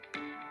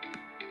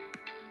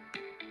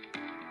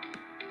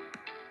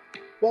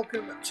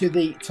Welcome to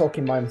the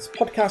Talking Minds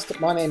podcast.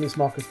 My name is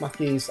Marcus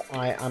Matthews.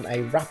 I am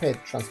a rapid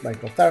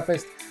transformational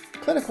therapist,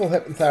 clinical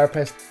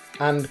hypnotherapist,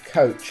 and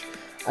coach.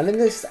 And in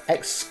this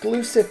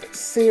exclusive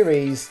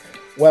series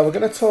where we're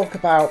going to talk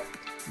about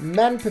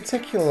men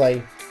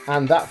particularly,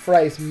 and that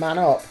phrase man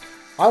up,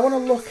 I want to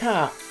look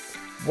at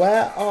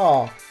where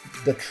are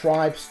the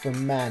tribes for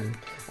men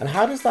and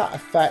how does that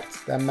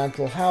affect their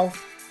mental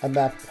health and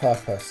their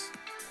purpose.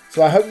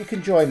 So I hope you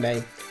can join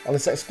me on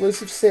this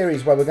exclusive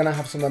series where we're going to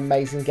have some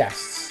amazing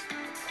guests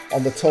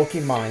on the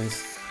Talking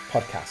Minds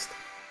podcast.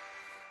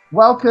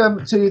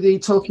 Welcome to the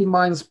Talking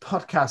Minds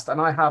podcast,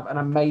 and I have an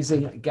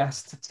amazing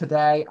guest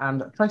today,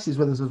 and Tracy's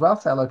with us as well.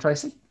 Say hello,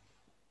 Tracy.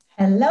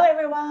 Hello,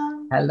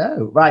 everyone.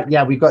 Hello. Right,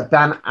 yeah, we've got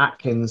Dan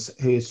Atkins,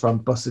 who's from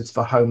Buses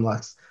for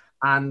Homeless,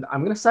 and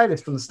I'm going to say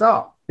this from the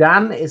start.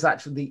 Dan is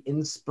actually the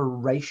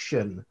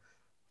inspiration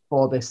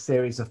for this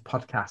series of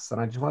podcasts, and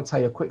I just want to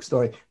tell you a quick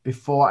story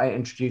before I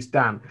introduce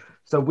Dan.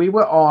 So we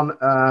were on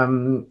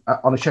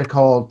a show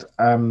called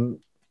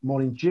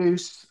Morning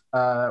Juice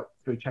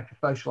through Checker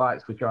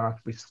Socialites with John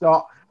Ashby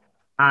Scott,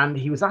 and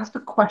he was asked a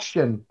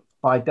question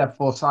by Deb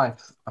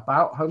Forsyth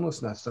about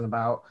homelessness and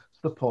about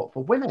support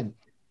for women.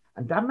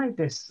 And Dan made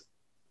this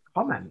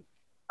comment,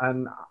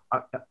 and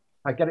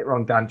I get it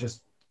wrong, Dan,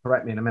 just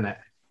correct me in a minute.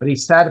 But he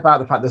said about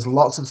the fact there's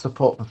lots of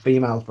support for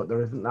females, but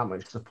there isn't that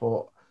much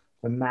support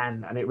for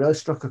men. And it really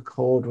struck a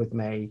chord with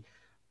me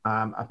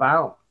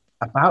about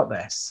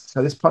this.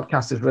 So this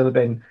podcast has really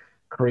been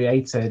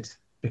created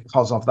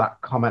because of that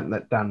comment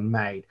that Dan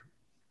made.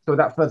 So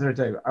without further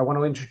ado, I want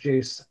to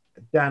introduce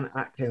Dan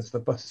Atkins for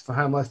Buses for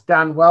Homeless.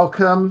 Dan,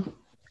 welcome.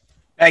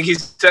 Thank you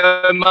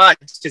so much.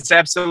 It's an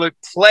absolute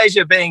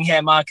pleasure being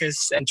here,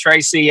 Marcus and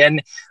Tracy.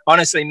 And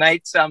honestly,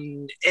 mate,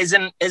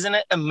 isn't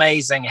it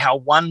amazing how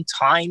one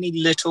tiny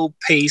little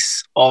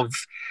piece of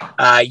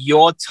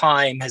your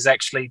time has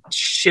actually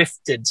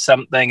shifted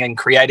something and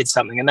created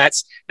something? And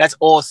that's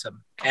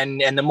awesome.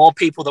 And the more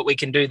people that we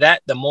can do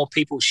that, the more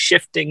people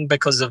shifting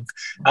because of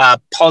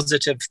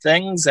positive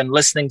things and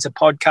listening to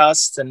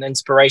podcasts and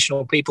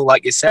inspirational people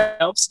like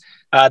yourselves,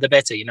 the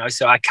better,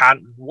 So I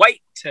can't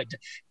wait to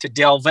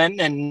delve in,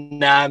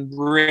 and I'm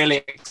really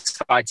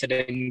excited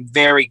and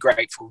very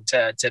grateful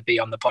to be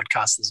on the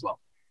podcast as well.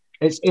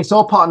 It's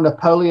all part of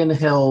Napoleon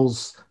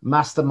Hill's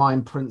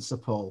mastermind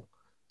principle.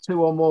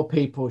 Two or more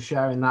people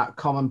sharing that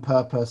common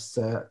purpose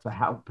to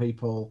help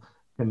people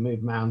can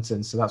move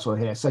mountains. So that's what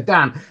we're here. So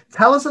Dan,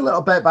 tell us a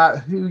little bit about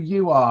who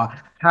you are,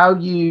 how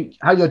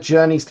your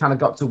journey's kind of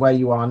got to where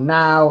you are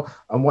now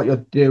and what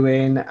you're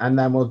doing, and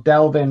then we'll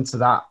delve into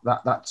that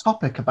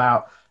topic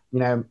about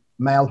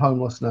male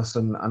homelessness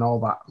and all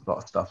that sort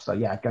of stuff. So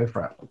yeah, go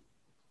for it.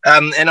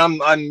 And I'm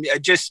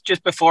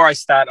just before I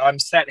start, I'm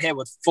sat here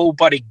with full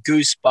body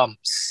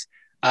goosebumps.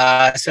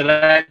 So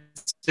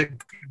that's a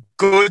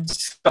good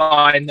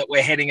sign that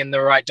we're heading in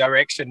the right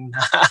direction.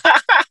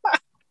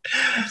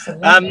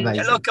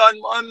 Look,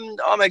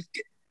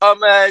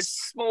 I'm a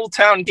small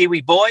town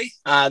Kiwi boy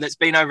that's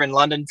been over in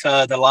London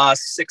for the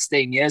last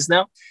 16 years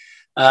now.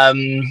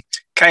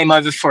 Came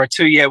over for a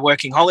 2-year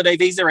working holiday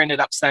visa, ended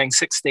up staying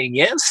 16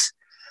 years.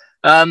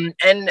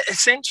 And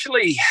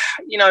essentially,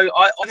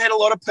 I've had a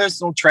lot of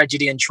personal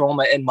tragedy and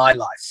trauma in my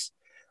life.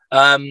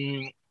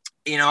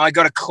 I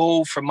got a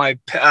call from my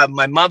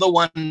mother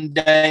one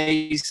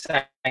day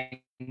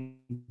saying,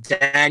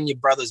 "Dan, your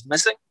brother's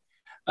missing."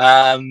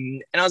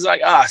 And I was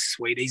like,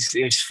 sweet,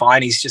 he's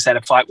fine. He's just had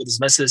a fight with his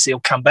missus. He'll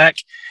come back.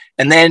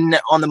 And then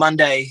on the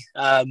Monday,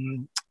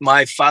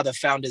 my father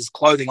found his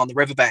clothing on the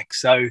riverbank.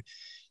 So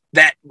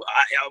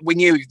we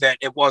knew that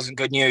it wasn't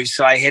good news.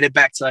 So I headed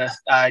back to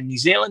New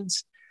Zealand.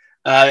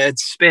 I'd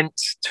spent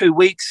 2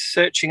 weeks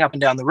searching up and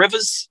down the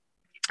rivers.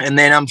 And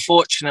then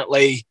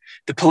unfortunately,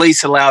 the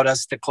police allowed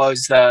us to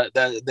close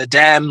the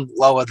dam,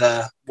 lower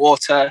the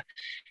water.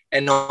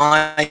 And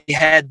I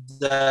had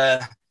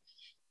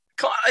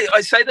I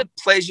say the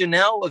pleasure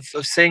now of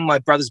seeing my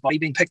brother's body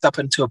being picked up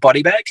into a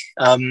body bag,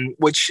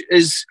 which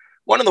is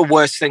one of the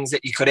worst things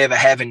that you could ever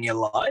have in your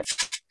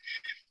life.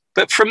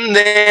 But from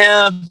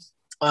there,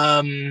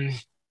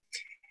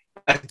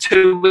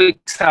 2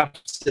 weeks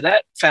after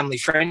that, family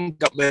friend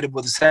got murdered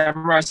with a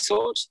samurai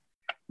sword,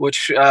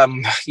 which,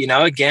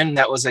 again,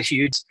 that was a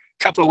huge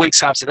couple of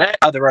weeks after that.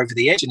 They're over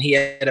the edge, and he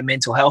had a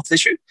mental health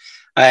issue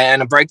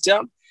and a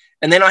breakdown.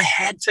 And then I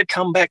had to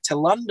come back to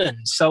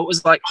London. So it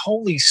was like,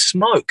 holy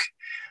smoke.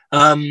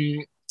 Got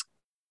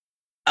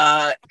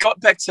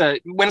back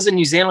to, when I was in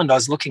New Zealand, I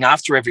was looking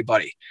after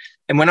everybody.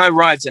 And when I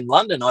arrived in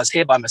London, I was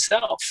here by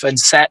myself and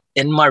sat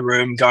in my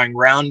room going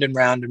round and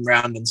round and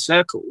round in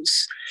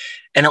circles.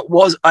 And I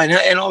was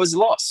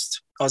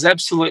lost. I was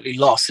absolutely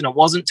lost. And it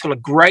wasn't until a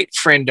great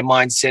friend of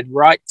mine said,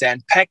 "Right,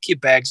 Dan, pack your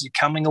bags. You're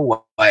coming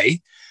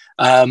away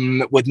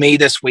with me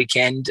this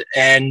weekend."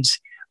 And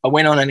I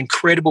went on an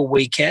incredible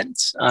weekend.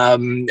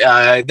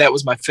 That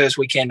was my first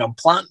weekend on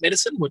plant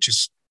medicine, which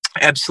is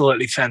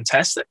absolutely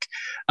fantastic.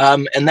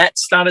 And that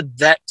started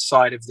that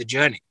side of the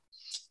journey.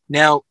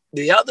 Now,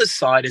 the other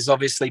side is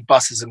obviously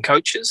buses and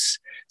coaches.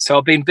 So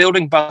I've been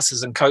building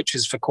buses and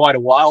coaches for quite a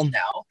while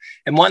now.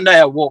 And one day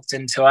I walked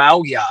into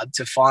our yard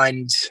to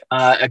find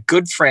a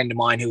good friend of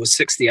mine who was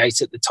 68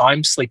 at the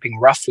time, sleeping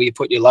rough where you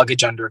put your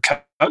luggage under a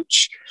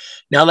coach.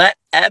 Now that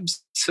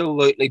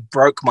absolutely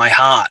broke my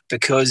heart,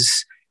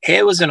 because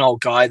here was an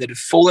old guy that had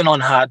fallen on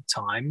hard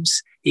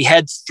times. He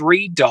had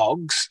 3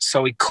 dogs,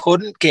 so he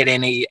couldn't get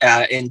any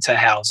into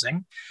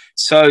housing.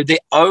 So the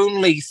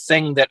only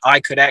thing that I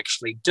could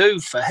actually do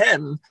for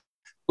him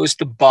was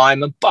to buy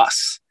him a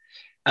bus.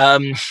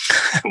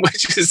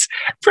 Which is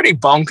pretty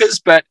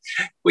bonkers, but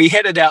we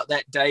headed out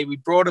that day. We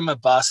brought him a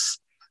bus.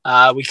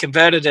 We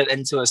converted it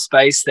into a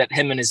space that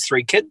him and his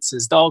 3 kids,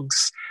 his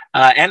dogs,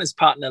 and his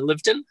partner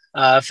lived in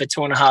for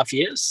 2.5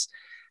 years.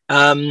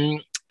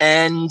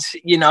 And,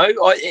 you know,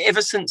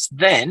 ever since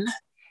then,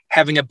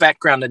 having a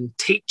background in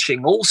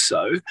teaching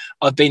also,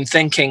 I've been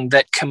thinking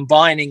that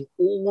combining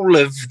all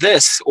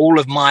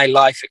of my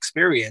life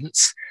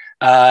experience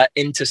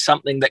into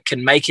something that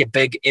can make a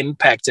big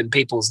impact in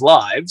people's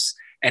lives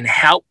and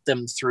help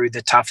them through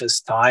the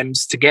toughest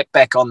times to get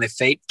back on their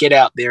feet, get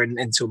out there and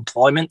into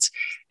employment,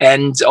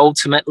 and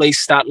ultimately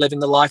start living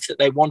the life that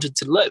they wanted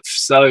to live.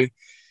 So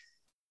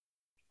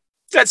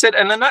that's it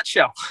in a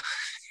nutshell.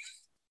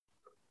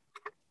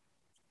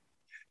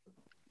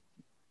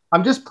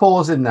 I'm just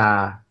pausing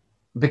there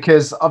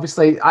because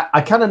obviously I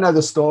kind of know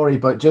the story,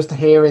 but just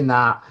hearing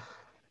that,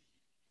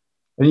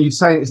 and you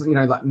say it's, you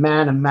know, like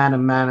man and man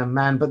and man and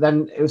man, but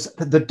then it was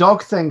the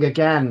dog thing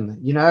again,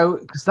 you know,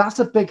 because that's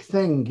a big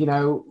thing, you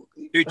know.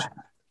 Huge.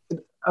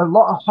 A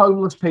lot of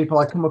homeless people,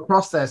 I come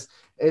across this,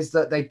 is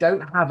that they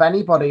don't have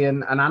anybody,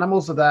 and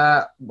animals are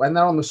there when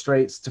they're on the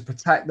streets to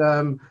protect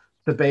them,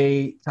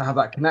 to have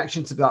that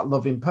connection, to be that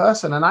loving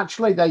person, and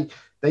actually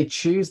they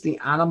choose the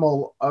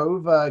animal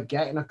over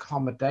getting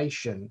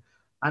accommodation,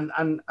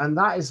 and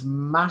that is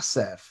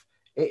massive.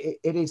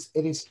 It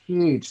is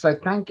huge. So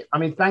thank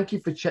you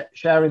for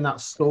sharing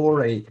that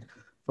story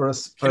for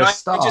us. For Can a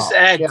start. I just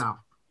add? Yeah.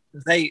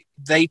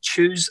 They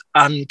choose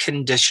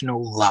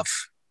unconditional love.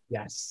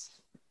 Yes.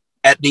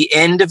 At the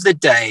end of the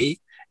day,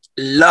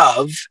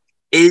 love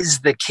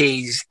is the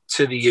keys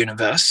to the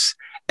universe,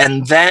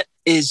 and that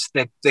is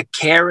the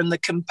care and the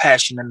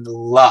compassion and the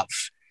love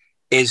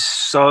is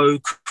so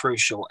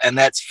crucial, and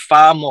that's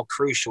far more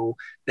crucial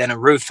than a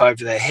roof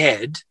over their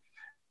head.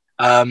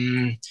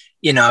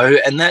 You know,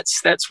 and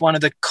that's one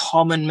of the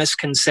common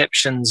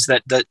misconceptions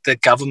that the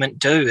government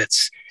do.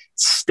 It's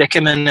stick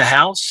him in a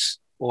house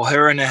or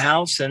her in a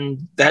house,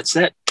 and that's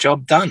it,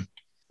 job done.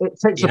 It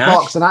ticks a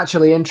box, and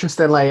actually,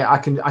 interestingly, I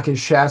can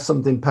share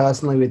something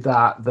personally with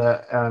that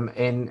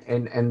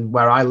in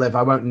where I live.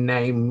 I won't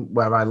name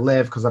where I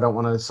live because I don't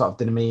want to sort of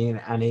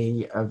demean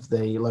any of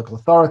the local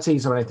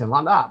authorities or anything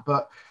like that.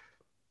 But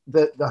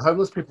the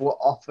homeless people were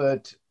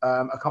offered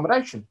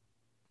accommodation,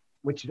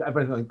 which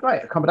everybody's going,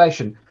 great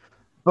accommodation.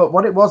 But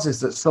what it was is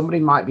that somebody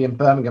might be in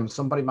Birmingham,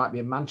 somebody might be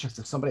in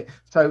Manchester,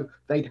 so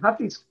they'd have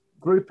these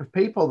group of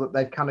people that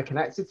they'd kind of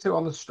connected to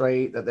on the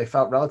street that they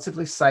felt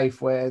relatively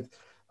safe with,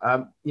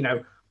 you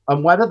know,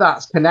 and whether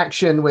that's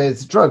connection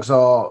with drugs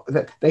or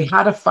they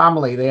had a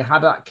family, they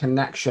had that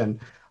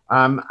connection,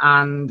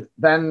 and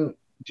then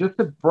just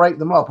to break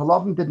them up, a lot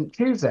of them didn't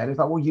choose it. And it's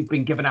like, well, you've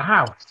been given a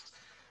house.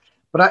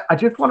 But I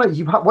just want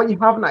to, what you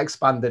haven't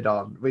expanded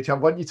on, which I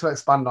want you to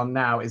expand on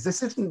now, is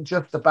this isn't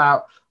just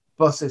about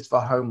buses for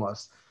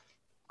homeless.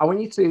 I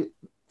want you to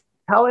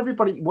tell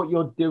everybody what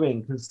you're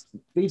doing, because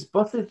these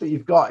buses that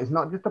you've got is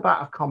not just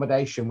about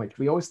accommodation, which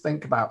we always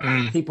think about.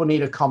 People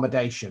need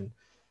accommodation.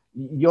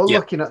 You're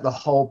looking at the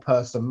whole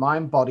person,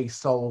 mind, body,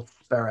 soul,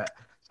 spirit.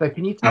 So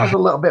can you tell us a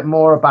little bit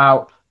more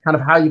about kind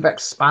of how you've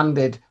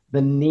expanded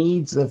the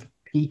needs of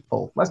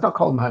people? Let's not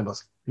call them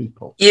homeless,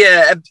 people.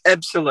 Yeah,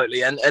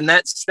 absolutely. And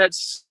that's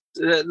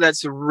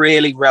a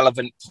really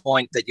relevant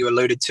point that you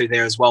alluded to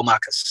there as well,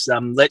 Marcus.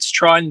 Let's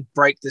try and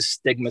break the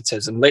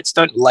stigmatism. Let's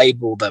don't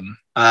label them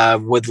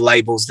with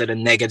labels that are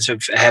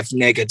negative, have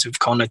negative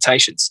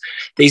connotations.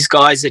 These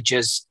guys are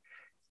just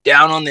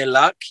down on their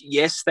luck.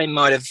 Yes, they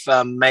might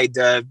have made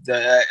a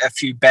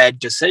few bad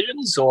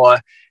decisions or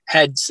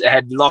had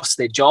lost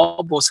their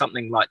job or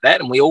something like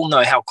that. And we all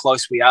know how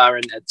close we are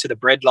to the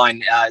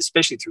breadline,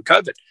 especially through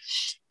COVID.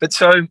 But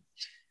so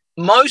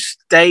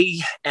most day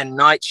and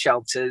night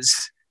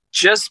shelters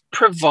just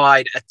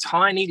provide a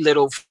tiny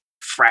little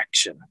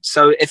fraction.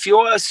 So if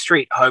you're a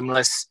street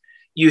homeless,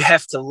 you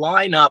have to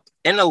line up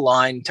in a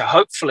line to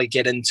hopefully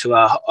get into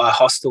a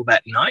hostel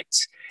that night.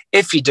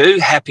 If you do,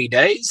 happy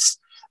days.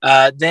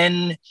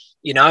 Then,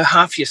 you know,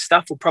 half your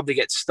stuff will probably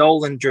get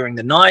stolen during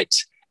the night.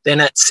 Then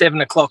at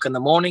 7 o'clock in the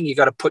morning, you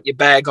got to put your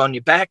bag on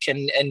your back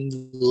and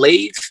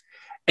leave.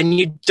 And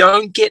you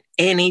don't get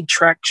any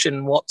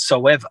traction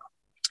whatsoever.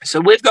 So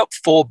we've got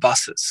 4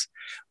 buses.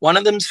 One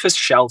of them's for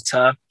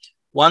shelter,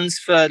 one's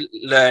for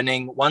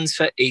learning, one's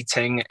for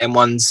eating, and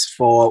one's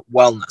for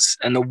wellness.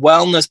 And the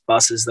wellness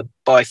bus is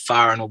by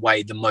far and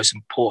away the most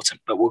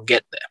important, but we'll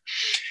get there.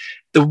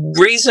 The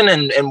reason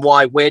and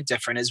why we're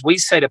different is we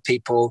say to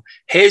people,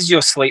 here's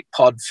your sleep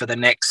pod for the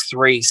next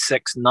 3,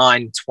 6,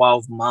 9,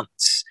 12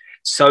 months.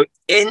 So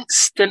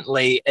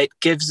instantly it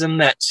gives them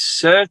that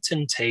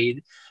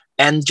certainty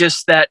and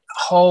just that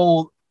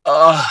whole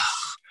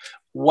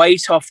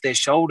weight off their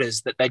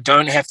shoulders that they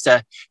don't have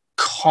to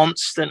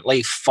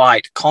constantly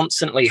fight,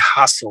 constantly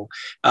hustle,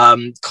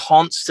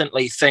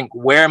 constantly think,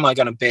 where am I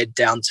going to bed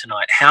down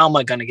tonight? How am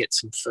I going to get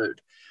some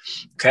food?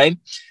 Okay.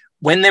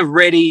 When they're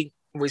ready,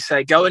 we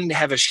say, go and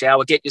have a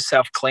shower, get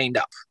yourself cleaned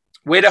up.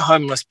 Where do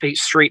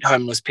street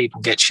homeless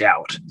people get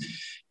showered?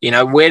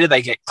 Where do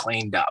they get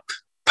cleaned up?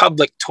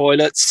 Public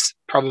toilets,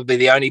 probably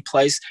the only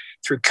place.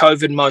 Through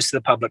COVID, most of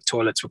the public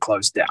toilets were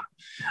closed down.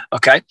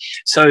 Okay.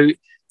 So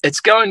it's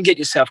go and get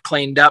yourself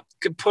cleaned up,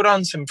 put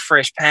on some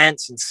fresh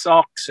pants and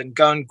socks and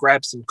go and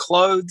grab some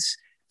clothes,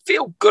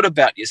 feel good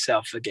about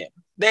yourself again.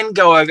 Then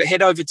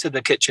head over to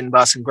the kitchen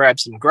bus and grab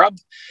some grub,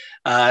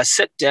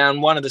 sit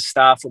down. One of the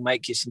staff will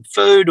make you some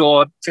food,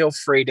 or feel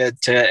free to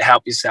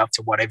help yourself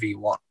to whatever you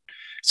want.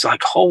 It's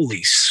like,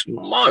 holy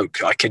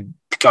smoke, I could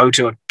go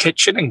to a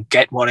kitchen and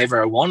get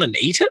whatever I want and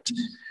eat it,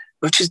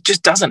 which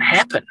just doesn't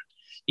happen,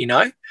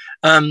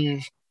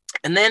 and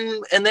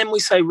then we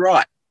say,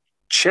 right,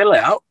 chill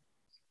out.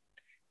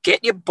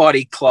 Get your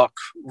body clock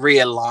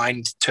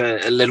realigned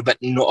to a little bit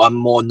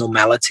more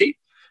normality,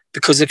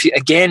 because if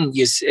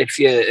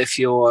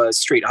you're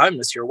street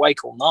homeless, you're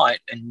awake all night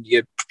and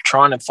you're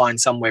trying to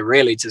find somewhere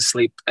really to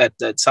sleep at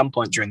some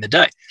point during the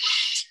day.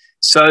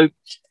 So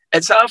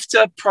it's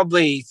after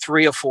probably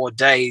 3 or 4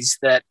 days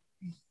that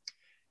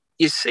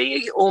you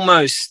see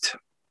almost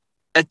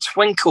a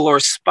twinkle or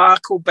a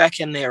sparkle back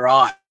in their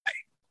eye,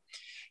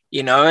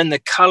 and the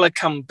color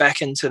come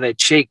back into their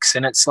cheeks,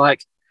 and it's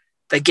like,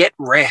 they get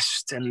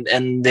rest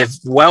and they're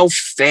well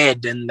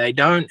fed and they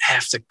don't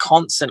have to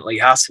constantly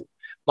hustle.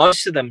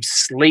 Most of them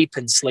sleep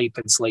and sleep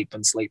and sleep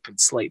and sleep and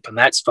sleep. And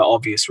that's for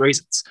obvious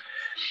reasons.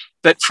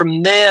 But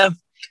from there,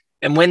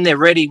 and when they're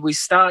ready, we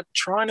start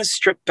trying to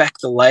strip back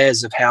the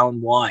layers of how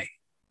and why.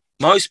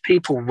 Most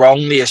people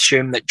wrongly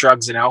assume that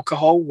drugs and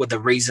alcohol were the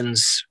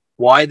reasons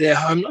why they're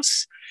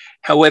homeless.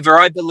 However,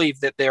 I believe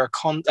that they're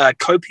a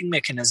coping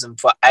mechanism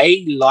for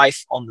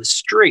life on the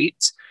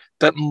street,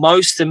 but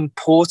most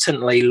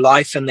importantly,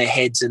 life in their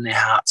heads and their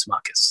hearts,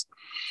 Marcus.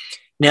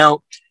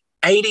 Now,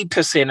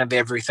 80% of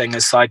everything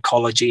is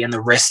psychology, and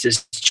the rest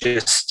is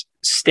just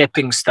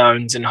stepping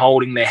stones and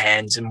holding their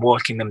hands and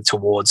working them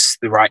towards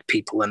the right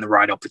people and the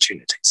right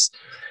opportunities.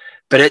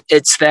 But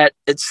it's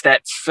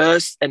that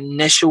first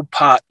initial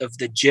part of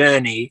the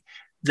journey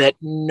that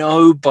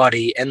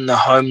nobody in the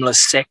homeless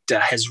sector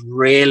has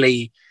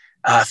really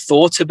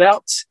thought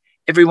about.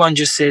 Everyone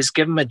just says,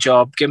 give them a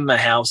job, give them a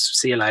house,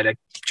 see you later,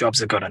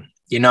 jobs are good.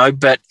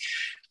 But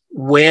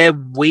where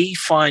we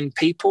find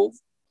people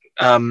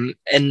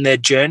in their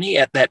journey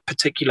at that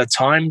particular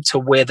time to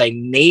where they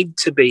need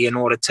to be in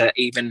order to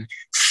even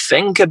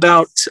think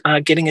about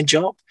getting a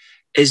job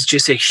is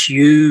just a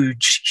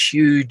huge,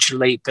 huge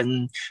leap.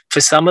 And for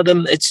some of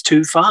them, it's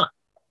too far,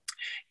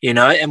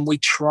 and we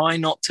try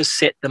not to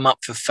set them up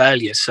for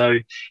failure. So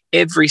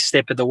every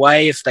step of the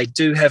way, if they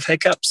do have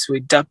hiccups,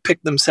 we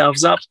pick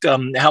themselves up,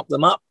 help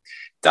them up,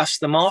 dust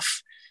them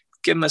off,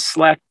 give them a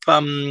slap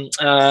on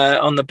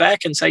the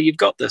back and say, you've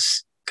got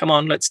this. Come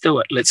on, let's do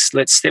it. Let's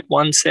step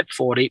one step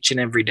forward each and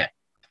every day.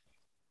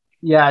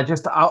 Yeah,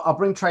 I'll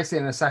bring Tracy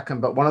in a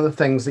second, but one of the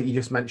things that you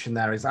just mentioned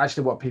there is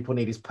actually what people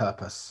need is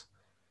purpose.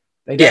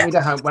 They don't need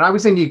a home. When I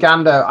was in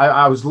Uganda,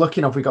 I was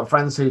looking up, we got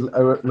friends who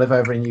live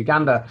over in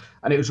Uganda,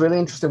 and it was really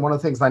interesting. One of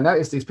the things I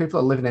noticed, these people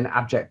are living in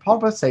abject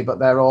poverty, but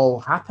they're all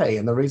happy.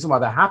 And the reason why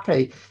they're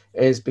happy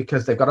is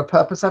because they've got a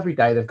purpose every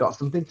day. They've got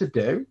something to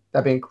do.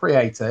 They're being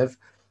creative,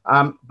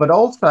 but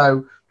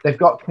also they've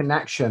got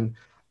connection.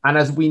 And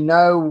as we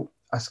know,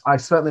 I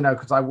certainly know,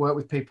 because I work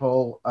with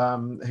people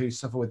who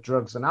suffer with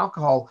drugs and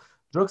alcohol.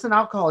 Drugs and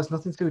alcohol is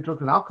nothing to do with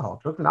drugs and alcohol.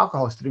 Drugs and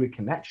alcohol is to do with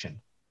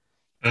connection.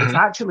 Mm-hmm. It's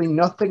actually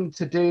nothing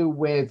to do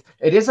with,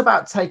 it is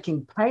about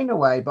taking pain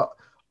away, but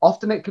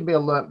often it can be a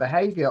learned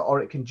behavior,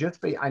 or it can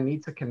just be, I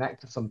need to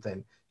connect to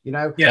something.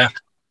 Yeah.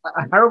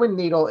 A heroin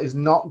needle is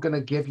not going to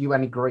give you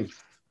any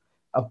grief.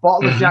 A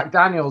bottle of Jack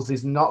Daniels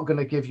is not going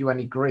to give you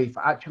any grief.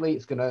 Actually,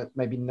 it's going to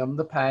maybe numb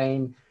the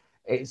pain.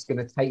 It's going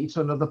to take you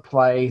to another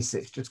place.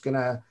 It's just going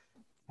to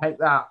take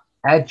that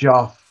edge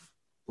off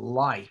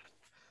life.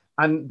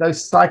 And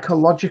those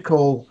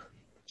psychological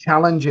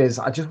challenges,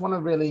 I just want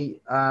to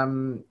really,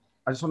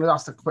 I just want to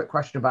ask a quick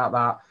question about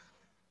that.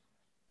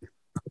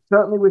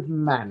 Certainly with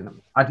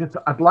men,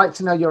 I'd like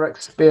to know your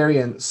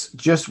experience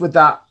just with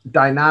that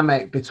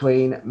dynamic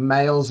between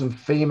males and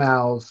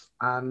females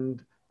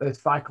and the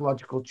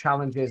psychological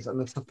challenges and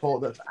the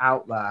support that's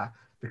out there,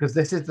 because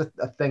this is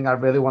a thing I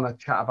really want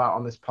to chat about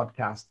on this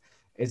podcast,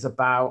 is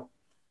about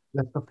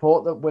the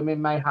support that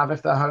women may have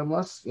if they're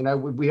homeless.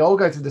 We all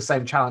go through the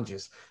same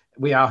challenges.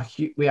 We are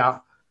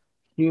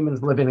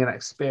humans living in an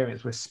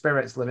experience. We're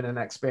spirits living in an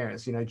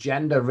experience.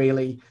 Gender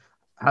really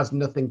has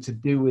nothing to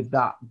do with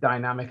that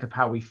dynamic of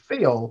how we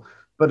feel,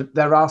 but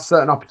there are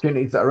certain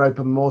opportunities that are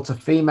open more to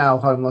female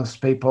homeless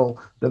people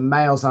than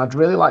males. And I'd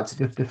really like to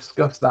just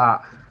discuss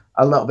that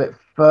a little bit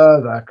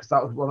further, because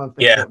that was one of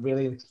the things that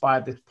really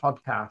inspired this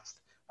podcast.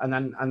 and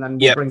then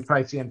we'll bring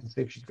Tracy in to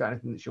see if she's got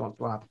anything that she wants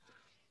to add.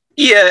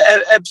 Yeah,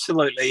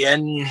 absolutely.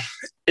 And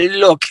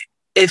look,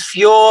 if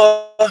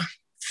you're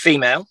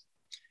female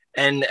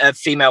and a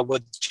female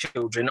with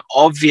children,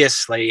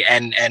 obviously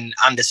and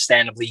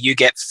understandably, you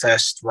get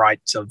first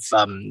rights of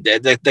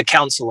the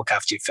council look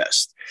after you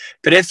first.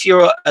 But if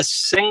you're a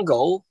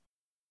single,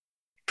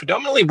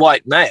 predominantly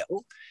white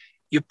male,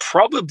 you're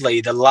probably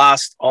the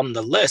last on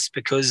the list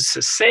because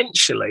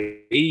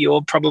essentially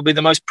you're probably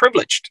the most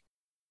privileged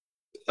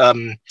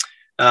per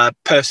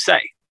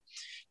se.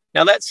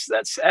 Now that's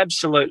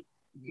absolutely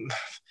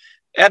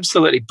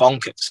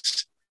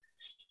bonkers.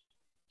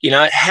 You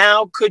know,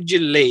 how could you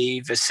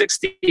leave a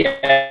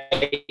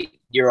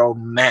 68-year-old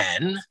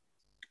man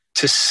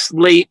to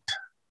sleep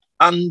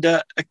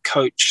under a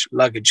coach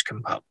luggage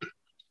compartment?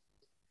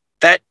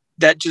 That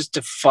just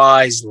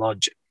defies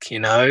logic, you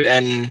know,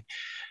 and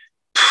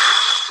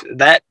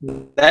that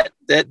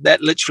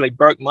literally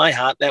broke my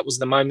heart. That was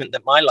the moment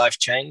that my life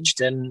changed,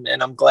 and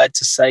I'm glad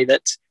to say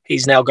that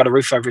he's now got a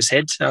roof over his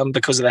head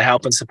because of the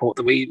help and support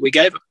that we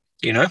gave him,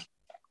 you know.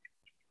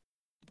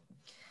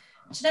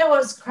 Do you know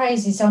what's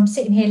crazy? So I'm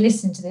sitting here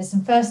listening to this,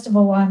 and first of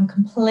all, I'm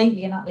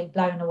completely and utterly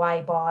blown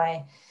away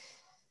by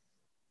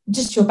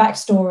just your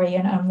backstory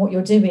and what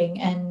you're doing,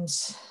 and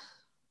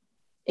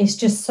it's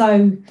just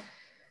so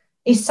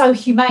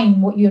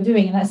humane what you're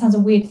doing. And that sounds a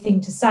weird thing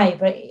to say,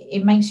 but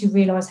it makes you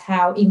realise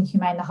how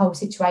inhumane the whole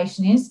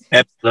situation is.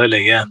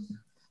 Absolutely, yeah.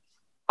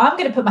 I'm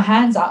going to put my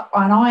hands up,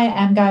 and I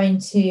am going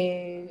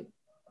to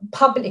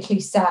publicly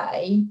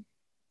say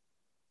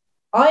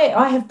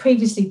I have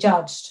previously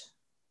judged,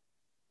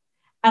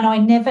 and I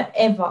never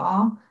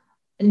ever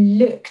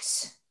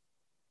looked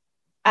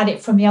at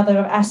it from the other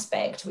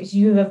aspect, which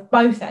you have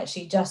both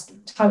actually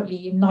just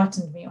totally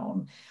enlightened me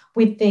on,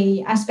 with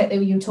the aspect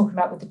that you were talking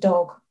about with the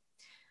dog.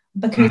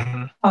 Because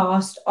in the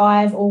past,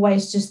 I've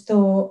always just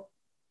thought,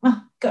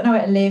 got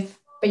nowhere to live,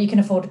 but you can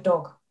afford a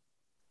dog.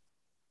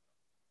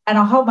 And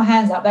I hold my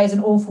hands up, that is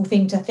an awful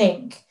thing to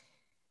think.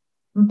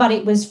 But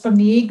it was from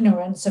the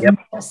ignorance of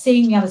not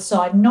seeing the other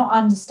side, not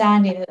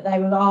understanding that they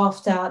were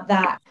after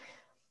that,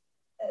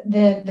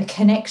 the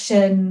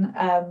connection,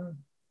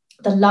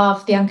 the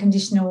love, the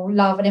unconditional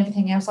love and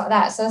everything else like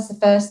that. So that's the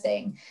first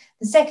thing.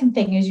 The second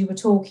thing, as you were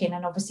talking,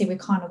 and obviously we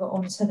kind of got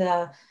onto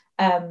the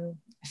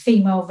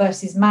female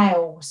versus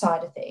male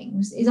side of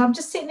things, is I'm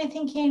just sitting there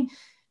thinking,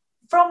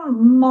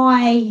 from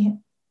my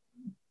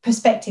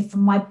perspective,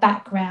 from my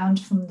background,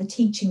 from the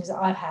teachings that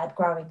I've had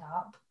growing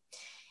up,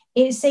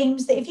 it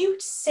seems that if you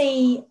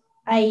see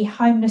a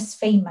homeless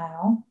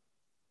female,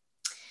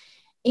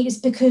 it's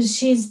because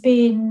she's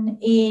been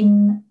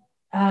in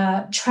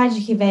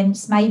tragic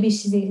events. Maybe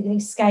she's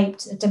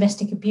escaped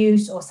domestic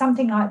abuse or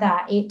something like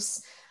that.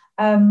 It's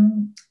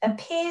people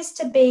appear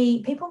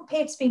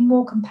to be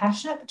more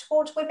compassionate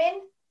towards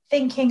women,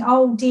 thinking,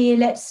 oh dear,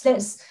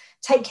 let's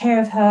take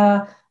care of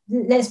her,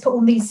 let's put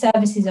all these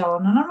services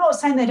on. And I'm not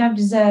saying they don't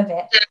deserve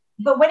it,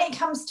 but when it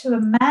comes to a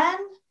man,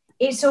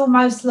 it's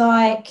almost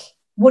like,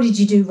 what did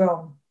you do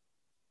wrong?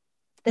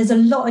 There's a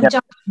lot of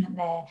judgment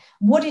there.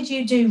 What did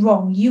you do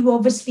wrong? You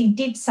obviously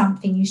did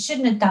something you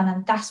shouldn't have done,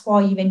 and that's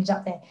why you've ended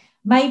up there.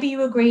 Maybe you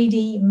were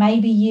greedy,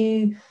 maybe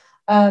you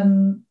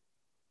were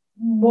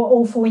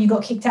awful when you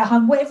got kicked out of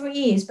home, whatever it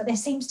is, but there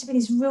seems to be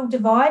this real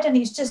divide, and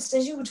it's just,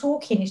 as you were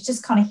talking, it's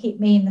just kind of hit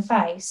me in the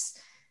face.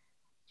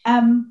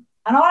 And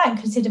I don't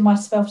consider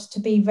myself to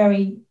be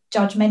very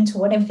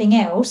judgmental and everything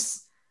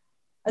else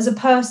as a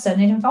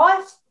person, and if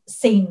I've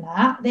seen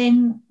that,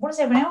 then what does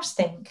everyone else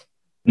think?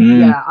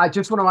 Yeah, I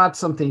just want to add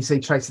something. You see,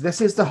 Tracy,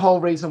 this is the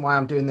whole reason why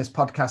I'm doing this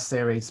podcast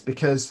series,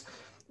 because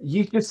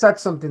you just said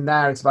something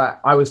there. It's about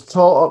I was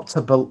brought up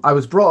to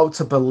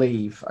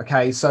believe.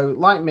 Okay, so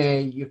like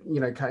me, you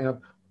know, kind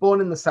of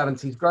born in the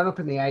 70s, grown up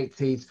in the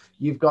 80s.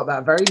 You've got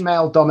that very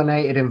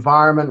male-dominated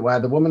environment where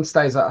the woman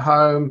stays at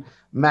home.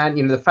 Man,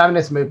 you know, the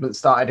feminist movement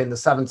started in the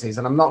 70s,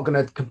 and I'm not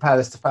going to compare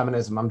this to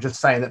feminism. I'm just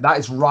saying that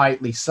is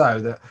rightly so,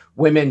 that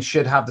women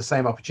should have the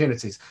same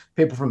opportunities.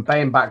 People from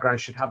BAME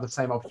backgrounds should have the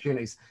same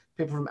opportunities.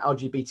 People from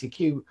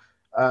LGBTQ,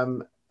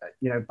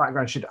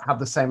 background should have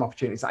the same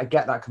opportunities. I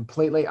get that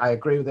completely. I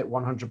agree with it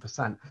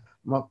 100%.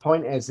 My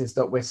point is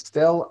that we're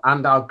still,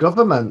 and our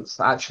governments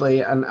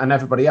actually, and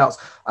everybody else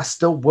are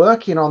still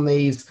working on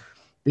these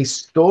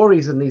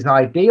stories and these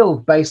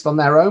ideals based on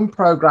their own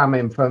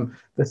programming from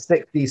the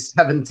 60s,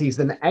 70s,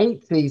 and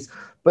 80s.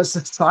 But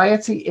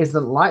society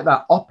isn't like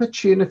that.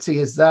 Opportunity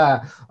is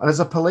there. And as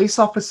a police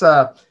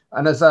officer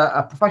and as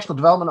a professional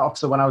development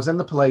officer, when I was in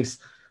the police,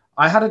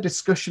 I had a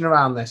discussion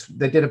around this.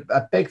 They did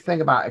a big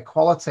thing about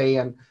equality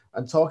and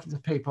talking to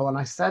people. And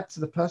I said to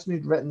the person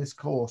who'd written this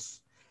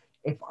course,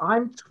 if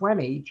I'm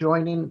 20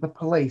 joining the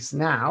police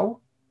now,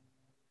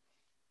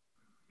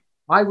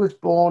 I was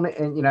born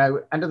in,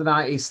 end of the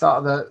 90s,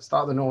 start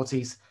of the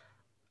noughties.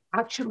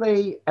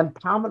 Actually,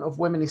 empowerment of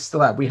women is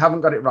still there. We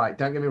haven't got it right.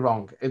 Don't get me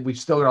wrong. We've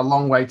still got a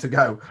long way to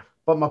go.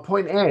 But my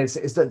point is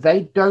that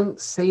they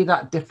don't see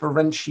that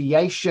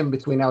differentiation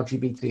between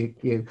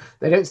LGBTQ.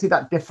 They don't see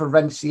that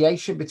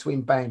differentiation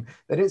between BAME.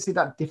 They don't see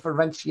that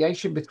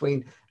differentiation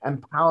between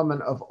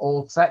empowerment of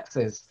all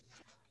sexes.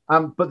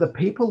 But the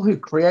people who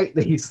create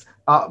these,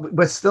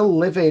 we're still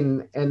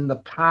living in the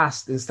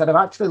past instead of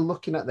actually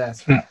looking at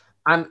this.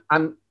 And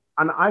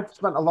I've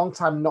spent a long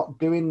time not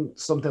doing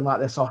something like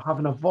this or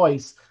having a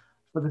voice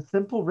for the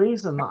simple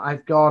reason that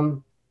I've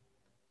gone,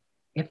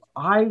 if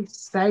I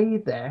say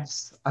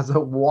this as a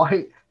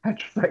white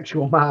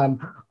heterosexual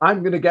man, I'm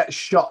going to get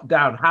shot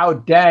down. How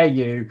dare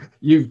you?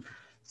 You've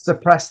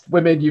suppressed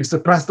women. You've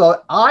suppressed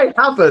all. I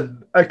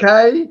haven't.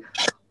 Okay.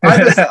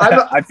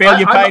 I feel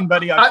your pain,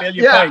 buddy. I feel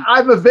your pain.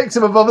 I'm a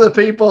victim of other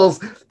people's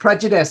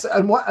prejudice,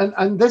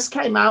 and this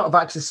came out of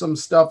actually some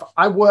stuff.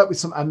 I work with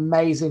some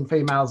amazing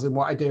females in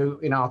what I do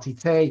in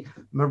RTT.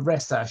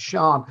 Marissa,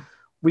 Sean,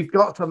 we've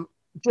got some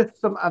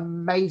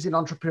amazing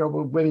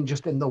entrepreneurial women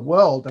just in the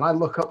world, and I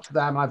look up to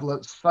them. I've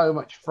learned so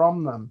much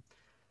from them,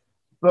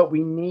 but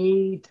we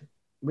need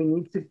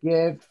to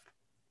give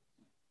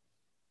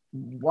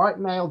white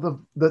male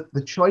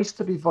the choice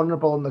to be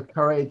vulnerable and the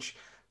courage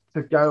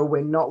to go.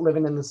 We're not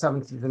living in the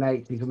 70s and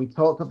 80s, and we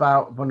talked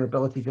about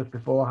vulnerability just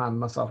beforehand,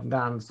 myself and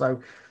Dan.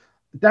 So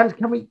Dan,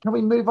 can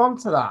we move on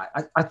to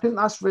that? I think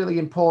that's really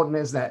important,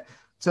 isn't it?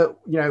 To,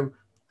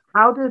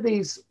 how do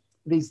these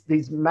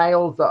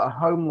males that are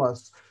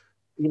homeless,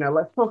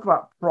 let's talk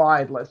about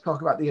pride, let's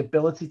talk about the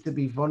ability to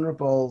be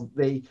vulnerable,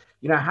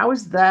 how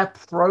is their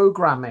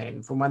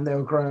programming from when they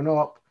were growing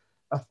up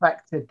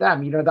affected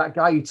them? That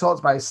guy you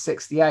talked about is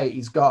 68,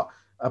 he's got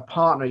a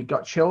partner, he's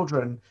got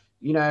children,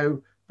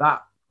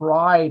 that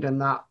pride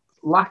and that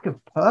lack of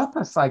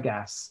purpose, I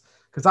guess,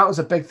 because that was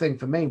a big thing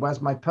for me.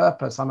 Where's my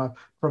purpose? I'm a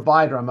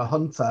provider, I'm a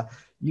hunter.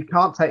 You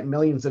can't take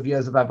millions of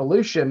years of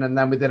evolution and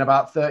then within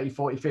about 30,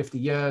 40, 50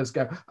 years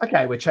go,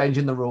 okay, we're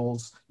changing the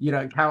rules, you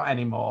don't count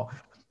anymore.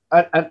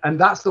 And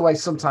that's the way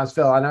sometimes,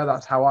 Phil, I know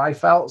that's how I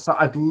felt. So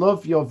I'd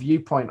love your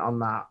viewpoint on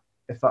that,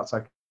 if that's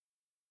okay.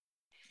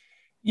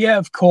 Yeah,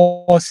 of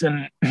course.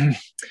 And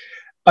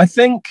I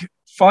think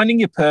finding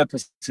your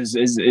purpose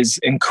is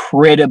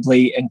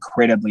incredibly,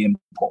 incredibly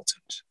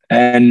important.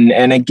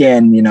 And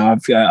again,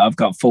 I've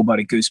got full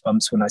body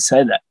goosebumps when I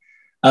say that.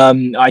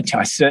 I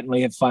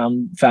certainly have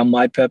found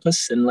my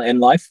purpose in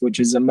life, which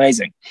is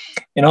amazing.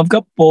 And I've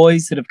got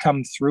boys that have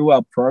come through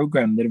our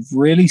program that have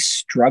really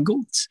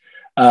struggled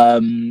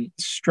with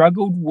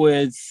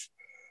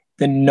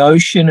the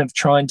notion of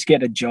trying to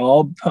get a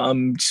job,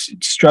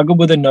 struggled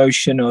with the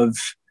notion of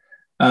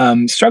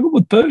struggle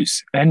with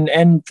booze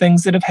and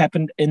things that have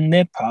happened in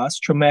their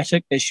past,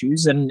 traumatic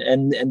issues and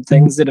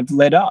things that have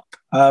led up.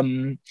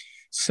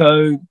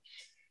 So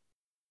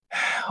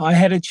I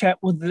had a chat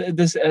with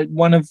this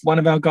one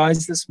of our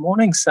guys this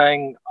morning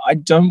saying, I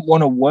don't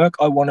want to work.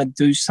 I want to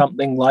do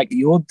something like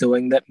you're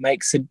doing that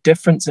makes a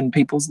difference in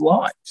people's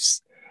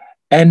lives.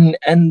 And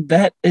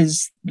that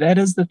is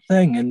the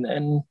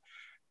thing.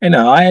 And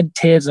I had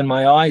tears in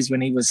my eyes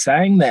when he was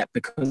saying that,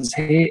 because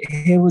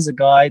he was a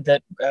guy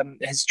that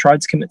has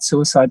tried to commit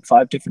suicide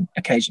 5 different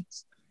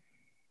occasions,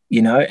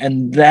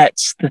 and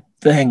that's the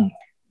thing.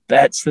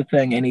 That's the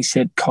thing. And he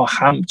said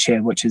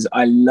 "kocham," which is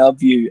 "I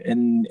love you"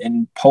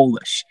 in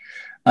Polish.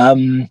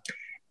 And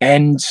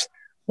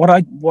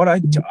it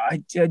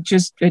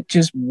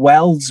just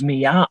wells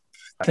me up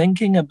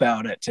thinking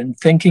about it and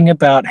thinking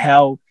about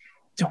how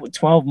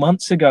 12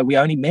 months ago we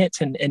only met,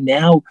 and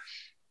now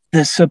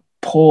the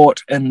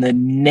support and the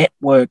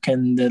network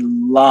and the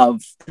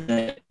love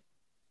that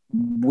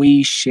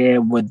we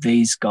share with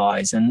these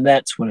guys, and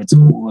that's what it's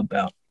all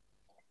about.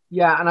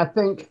 Yeah, and I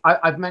think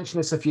I've mentioned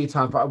this a few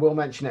times, but I will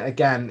mention it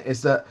again,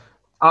 is that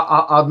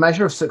our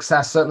measure of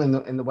success,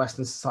 certainly in the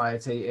Western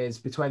society, is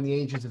between the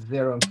ages of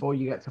 0 and 4,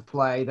 you get to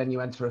play, then you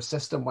enter a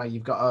system where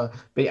you've got to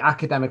be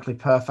academically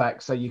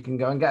perfect so you can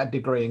go and get a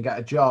degree and get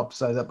a job,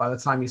 so that by the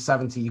time you're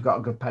 70, you've got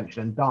a good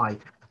pension and die.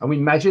 And we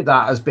measure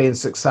that as being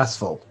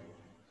successful.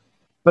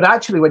 But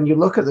actually, when you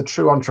look at the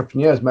true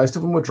entrepreneurs, most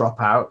of them were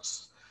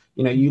dropouts.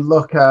 You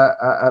look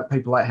at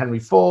people like Henry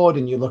Ford,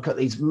 and you look at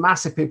these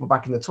massive people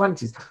back in the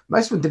 20s.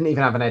 Most of them didn't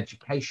even have an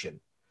education.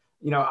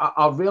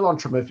 Our real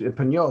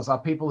entrepreneurs are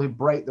people who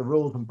break the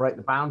rules and break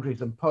the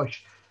boundaries and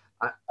push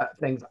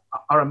things,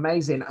 are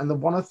amazing.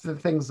 And one of the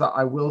things that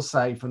I will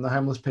say from the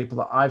homeless people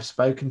that I've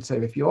spoken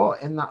to, if you're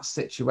in that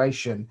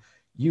situation,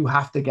 you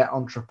have to get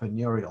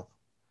entrepreneurial.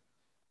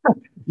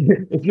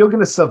 If you're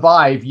going to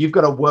survive, you've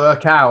got to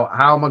work out,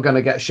 how am I going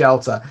to get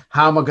shelter?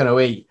 How am I going to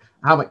eat?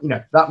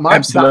 That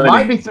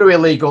might be through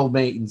illegal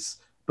means,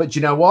 but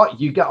you know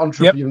what? You get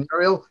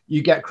entrepreneurial, yep.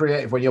 You get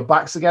creative. When your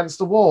back's against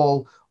the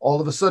wall,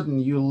 all of a sudden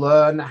you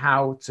learn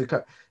how to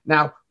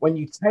Now, when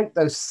you take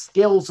those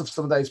skills of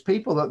some of those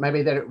people that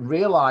maybe they don't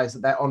realize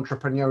that they're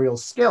entrepreneurial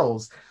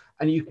skills,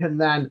 and you can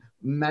then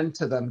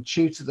mentor them,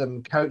 tutor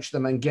them, coach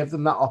them, and give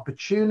them that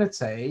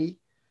opportunity,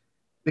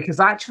 because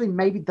actually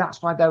maybe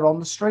that's why they're on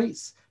the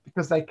streets,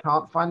 because they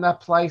can't find their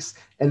place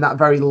in that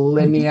very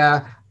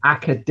linear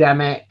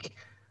academic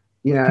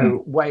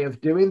way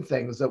of doing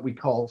things that we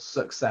call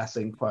success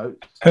in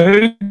quotes.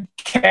 Who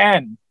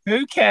can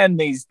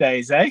these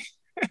days, eh?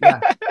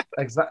 Yeah,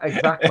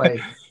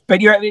 exactly.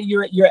 But you're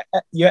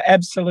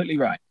absolutely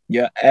right.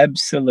 You're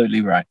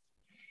absolutely right.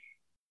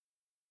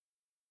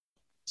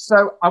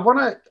 So one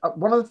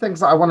of the things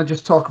that I want to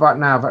just talk about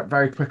now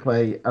very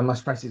quickly,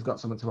 unless Tracy's got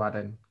something to add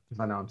in, because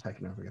I know I'm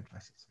taking over again,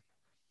 Tracy.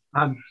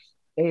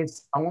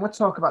 Is I want to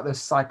talk about those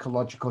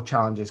psychological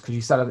challenges, because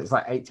you said it's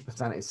like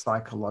 80% is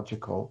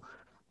psychological.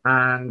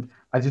 And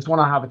I just want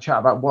to have a chat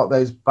about what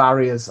those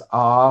barriers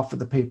are for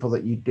the people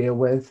that you deal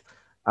with,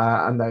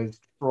 and those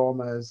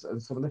traumas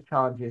and some of the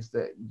challenges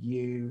that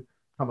you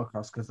come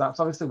across, because that's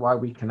obviously why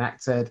we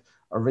connected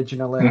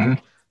originally,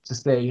 to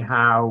see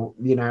how,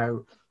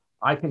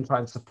 I can try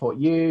and support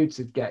you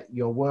to get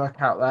your work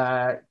out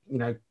there,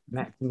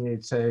 connecting you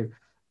to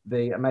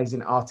the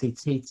amazing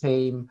RTT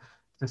team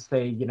to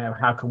see,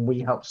 how can we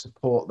help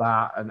support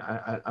that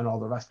and all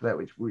the rest of it,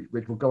 which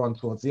we'll go on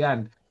towards the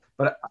end.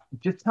 But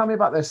just tell me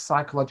about those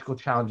psychological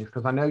challenges,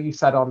 because I know you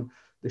said on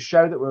the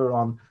show that we were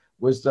on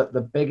was that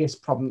the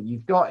biggest problem that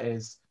you've got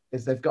is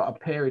they've got a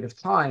period of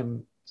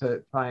time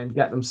to try and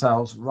get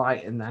themselves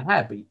right in their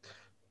head,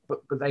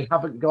 but they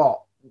haven't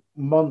got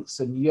months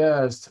and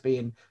years to be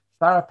in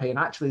therapy, and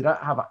actually don't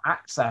have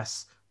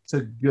access to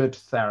good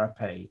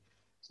therapy.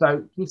 So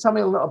can you tell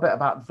me a little bit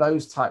about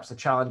those types of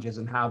challenges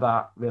and how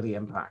that really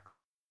impacts?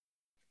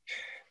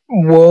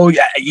 Well,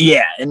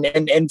 yeah.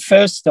 And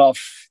first off,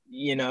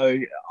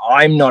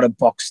 I'm not a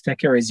box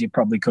ticker, as you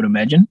probably could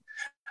imagine.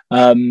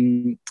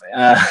 I'm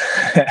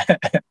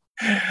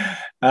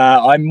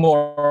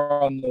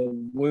more on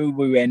the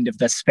woo-woo end of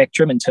the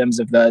spectrum in terms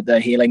of the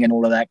healing and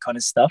all of that kind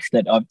of stuff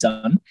that I've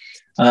done.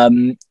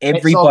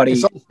 Everybody,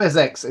 it's all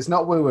physics. It's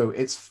not woo-woo.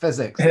 It's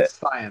physics. It's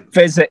science.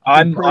 Physics.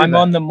 I'm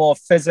on the more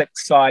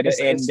physics side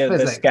end of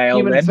the scale.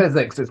 Human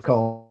physics is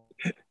called.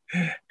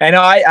 And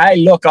I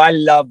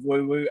love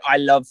woo-woo. I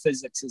love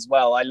physics as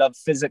well. I love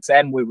physics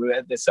and woo-woo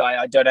at this.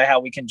 I don't know how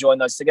we can join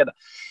those together.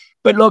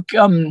 But look,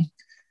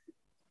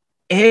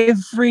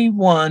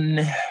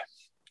 everyone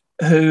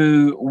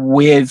who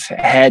we've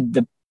had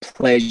the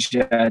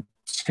pleasure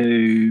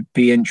to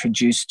be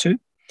introduced to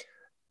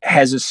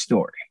has a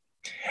story.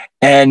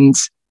 And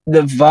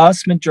the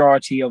vast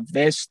majority of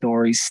their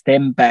stories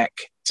stem back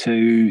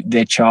to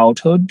their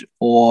childhood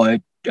or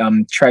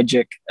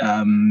tragic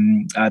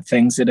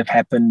things that have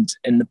happened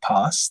in the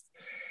past.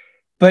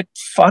 But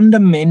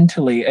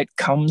fundamentally, it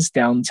comes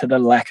down to the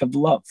lack of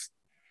love.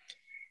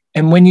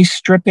 And when you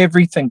strip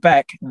everything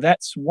back,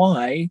 that's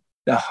why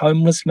the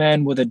homeless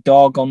man with a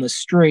dog on the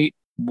street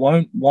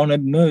won't want to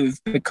move,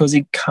 because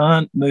he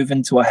can't move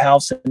into a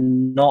house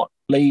and not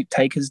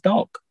take his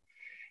dog.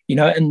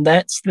 And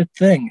that's the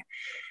thing.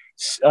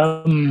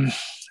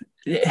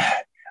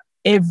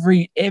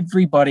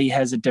 Everybody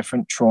has a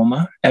different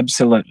trauma,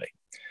 absolutely.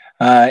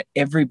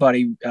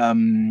 Everybody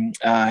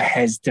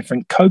has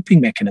different coping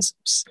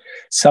mechanisms.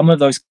 Some of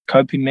those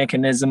coping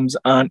mechanisms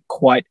aren't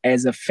quite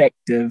as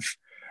effective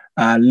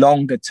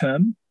longer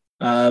term.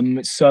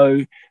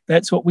 So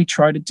that's what we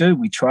try to do.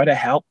 We try to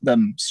help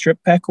them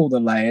strip back all the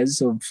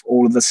layers of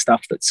all of the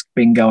stuff that's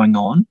been going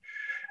on.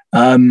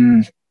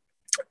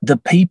 The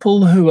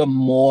people who are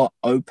more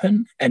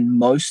open and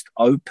most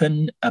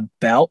open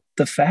about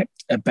the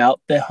fact, about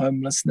their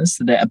homelessness,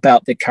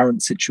 about their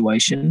current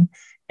situation,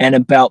 and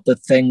about the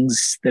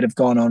things that have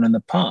gone on in the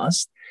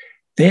past,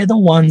 they're the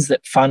ones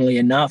that, funnily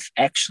enough,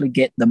 actually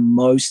get the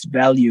most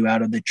value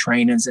out of the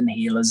trainers and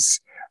healers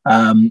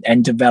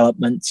and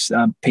development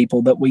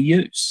people that we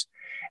use.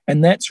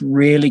 And that's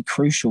really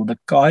crucial. The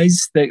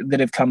guys that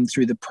have come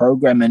through the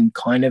program and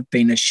kind of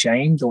been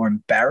ashamed or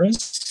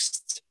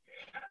embarrassed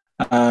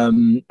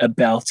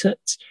about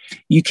it,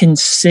 you can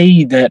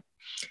see that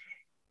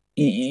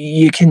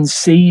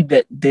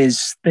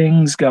there's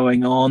things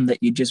going on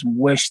that you just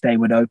wish they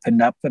would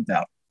open up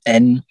about.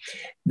 And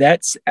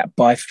that's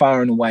by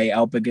far and away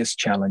our biggest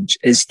challenge,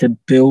 is to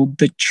build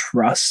the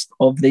trust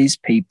of these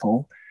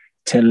people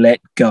to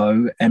let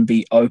go and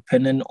be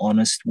open and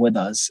honest with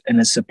us in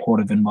a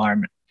supportive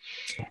environment.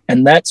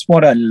 And that's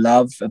what I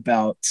love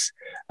about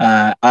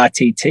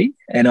RTT.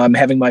 And I'm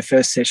having my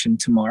first session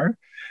tomorrow.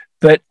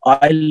 But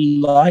I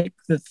like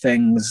the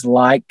things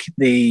like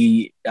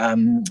the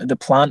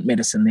plant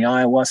medicine, the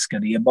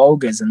ayahuasca, the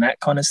ibogas, and that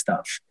kind of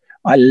stuff.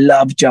 I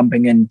love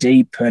jumping in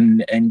deep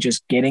and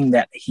just getting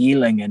that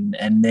healing and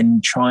then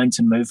trying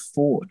to move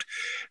forward.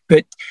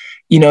 But,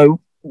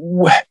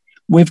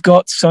 we've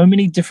got so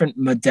many different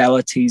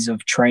modalities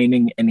of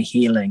training and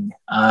healing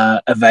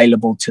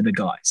available to the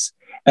guys.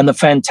 And the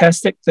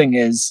fantastic thing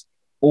is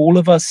all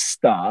of us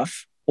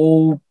staff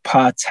all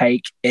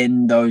partake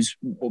in those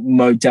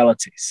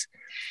modalities.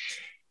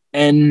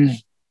 And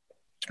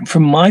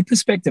from my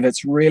perspective,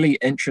 it's really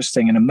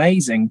interesting and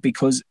amazing,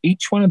 because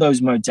each one of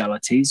those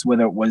modalities,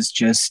 whether it was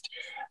just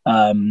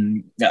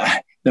the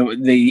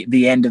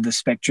end of the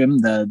spectrum,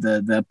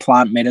 the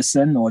plant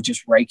medicine, or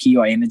just Reiki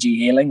or energy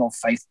healing or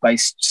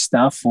faith-based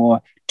stuff,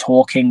 or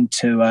talking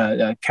to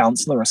a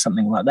counselor or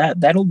something like that,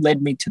 that all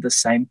led me to the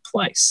same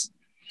place.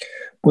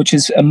 which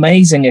is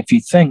amazing if you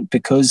think,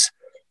 because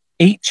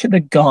each of the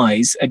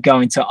guys are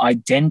going to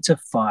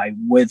identify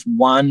with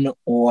one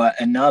or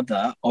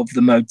another of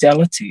the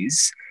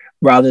modalities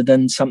rather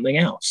than something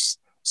else.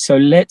 So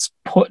let's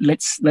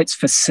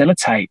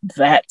facilitate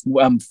that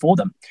for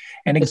them.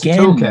 And again, it's a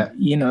toolkit.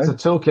 It's a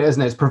toolkit,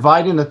 isn't it? It's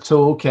providing a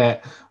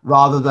toolkit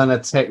rather than a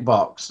tick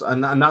box,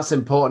 and that's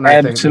important.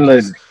 I think,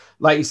 because,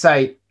 like you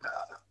say,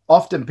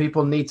 often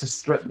people need to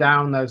strip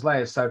down those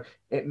layers. So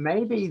it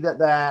may be that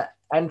their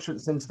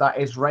entrance into that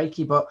is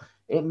Reiki, but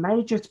it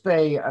may just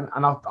be, and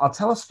I'll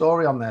tell a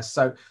story on this.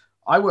 So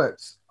I'll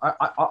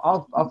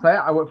say it,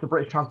 I worked for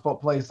British Transport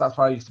Police. That's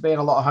where I used to be, and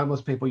a lot of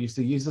homeless people used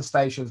to use the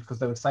stations because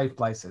they were safe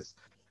places.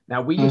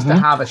 Now, we used to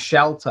have a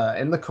shelter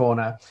in the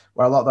corner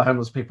where a lot of the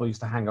homeless people used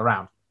to hang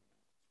around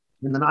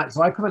in the night.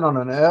 So I come in on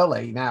an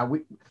early. Now,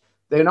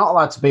 they're not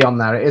allowed to be on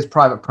there. It is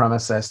private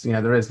premises.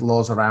 There is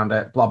laws around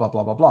it, blah, blah,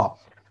 blah, blah, blah.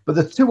 But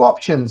the two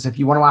options, if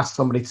you want to ask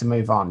somebody to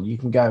move on, you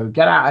can go,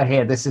 get out of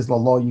here. This is the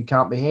law. You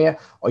can't be here.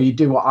 Or you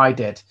do what I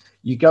did.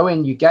 You go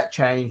in, you get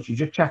changed. You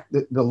just check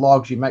the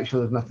logs. You make sure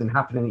there's nothing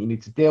happening that you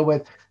need to deal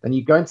with. Then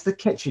you go into the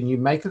kitchen. You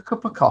make a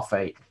cup of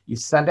coffee. You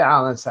send it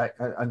out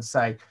and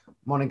say,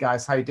 morning,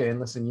 guys. How you doing?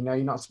 Listen, you're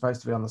not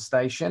supposed to be on the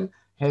station.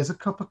 Here's a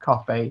cup of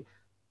coffee.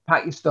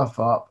 Pack your stuff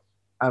up.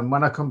 And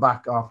when I come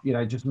back off,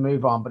 just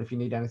move on. But if you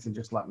need anything,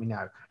 just let me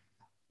know.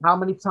 How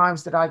many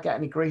times did I get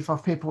any grief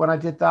off people when I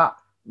did that?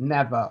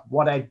 Never.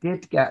 What I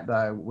did get,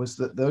 though, was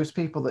that those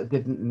people that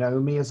didn't know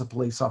me as a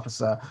police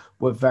officer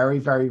were very,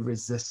 very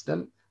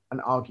resistant and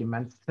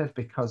argumentative,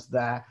 because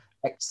their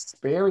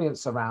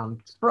experience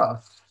around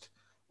trust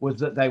was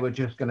that they were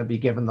just going to be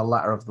given the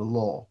letter of the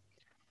law.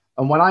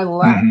 And when I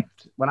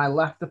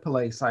left the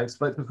police, I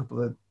spoke to a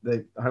couple of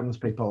the homeless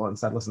people and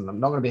said, listen,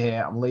 I'm not going to be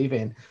here. I'm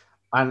leaving.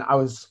 And I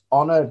was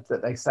honored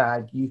that they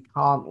said, you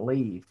can't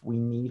leave. We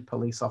need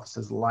police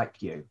officers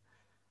like you.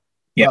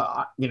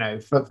 Yeah.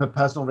 But, for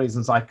personal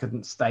reasons, I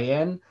couldn't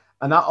stay in.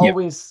 And that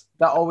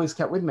always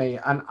kept with me.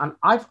 And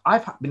I've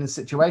been in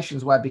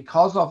situations where,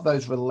 because of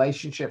those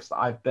relationships that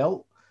I've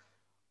built,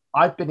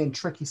 I've been in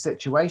tricky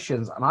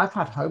situations, and I've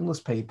had homeless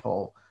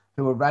people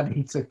who are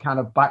ready to kind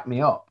of back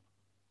me up.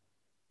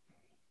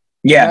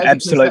 Yeah,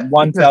 absolutely.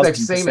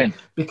 1,000%.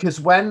 Because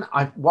what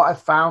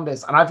I've found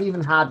is, and I've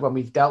even had, when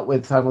we've dealt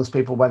with homeless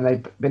people, when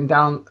they've been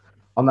down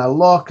on their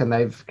luck and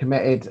they've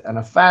committed an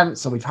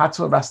offense and we've had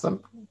to arrest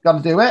them, got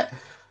to do it.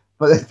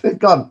 But they've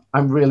gone,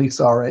 I'm really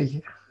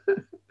sorry.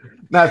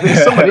 Now, if it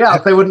was somebody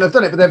else, they wouldn't have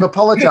done it, but they've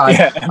apologized.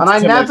 Yeah, and I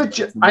never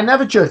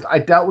judged. I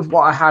dealt with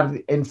what I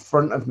had in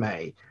front of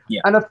me. Yeah.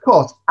 And of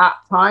course, at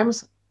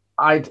times,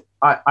 I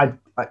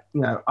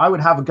would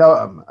have a go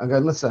at them and go,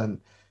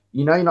 listen,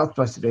 you're not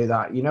supposed to do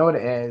that. You know what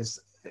it is.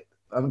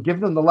 I'm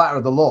giving them the letter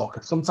of the law,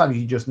 because sometimes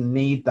you just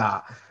need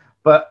that.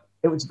 But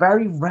it was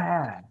very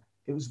rare.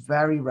 It was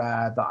very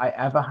rare that I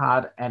ever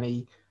had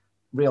any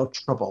real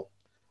trouble.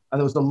 And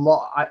there was a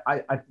lot,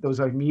 there was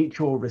a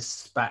mutual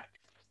respect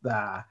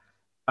there.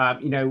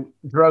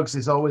 Drugs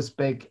is always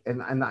big in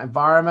that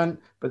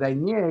environment, but they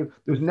knew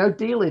there was no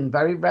dealing.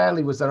 Very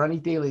rarely was there any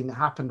dealing that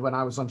happened when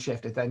I was on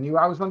shift. If they knew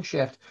I was on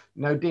shift,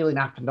 no dealing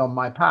happened on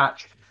my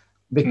patch,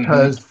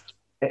 because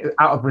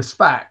out of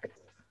respect,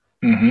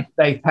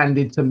 they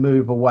tended to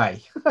move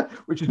away,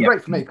 which is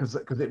great for me, because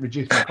it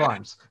reduced my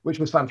crimes, which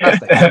was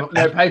fantastic.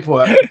 No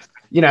paperwork,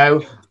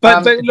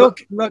 But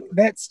look,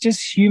 that's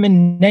just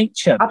human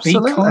nature.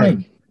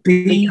 Absolutely.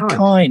 Be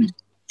kind.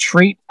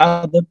 Treat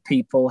other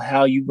people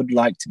how you would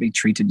like to be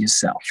treated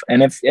yourself.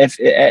 And if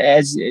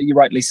as you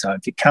rightly so,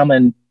 if you come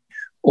in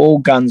all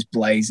guns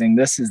blazing,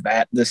 this is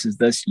that, this is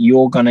this,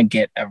 you're going to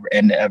get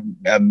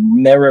a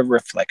mirror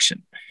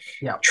reflection.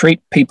 Yeah.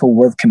 Treat people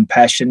with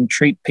compassion,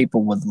 treat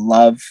people with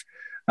love,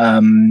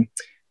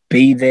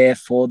 be there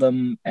for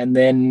them. And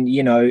then,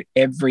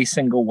 every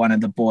single one of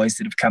the boys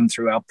that have come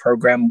through our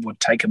program would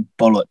take a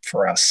bullet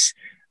for us,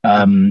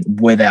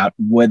 without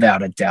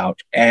a doubt.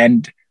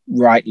 And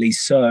rightly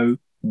so,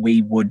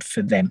 we would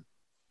for them.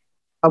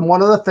 And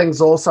one of the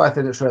things also I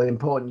think that's really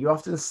important, you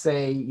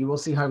will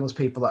see homeless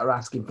people that are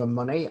asking for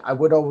money. I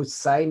would always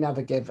say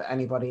never give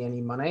anybody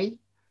any money.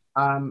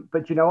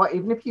 But you know what?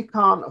 Even if you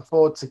can't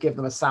afford to give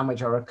them a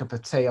sandwich or a cup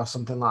of tea or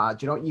something like that,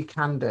 do you know what you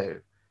can do?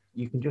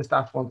 You can just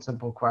ask one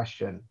simple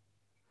question.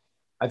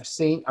 I've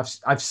seen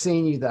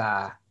you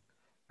there.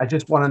 I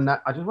just want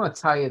to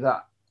tell you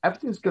that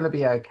everything's going to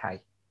be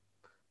okay.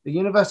 The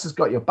universe has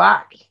got your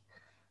back.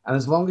 And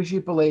as long as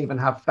you believe and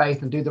have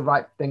faith and do the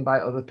right thing by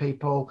other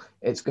people,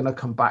 it's going to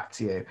come back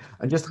to you.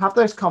 And just have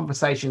those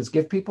conversations,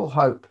 give people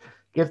hope,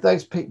 give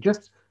those people,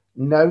 just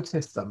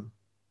notice them.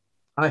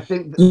 And I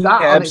think that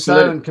on its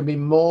own can be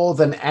more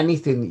than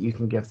anything that you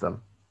can give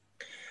them.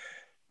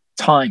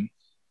 Time,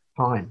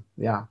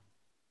 yeah.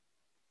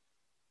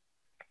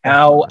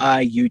 How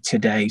are you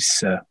today,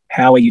 sir?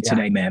 How are you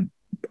today, ma'am?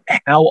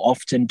 How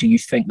often do you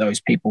think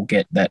those people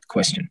get that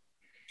question?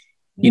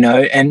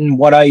 And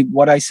what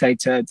I say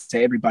to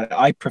everybody,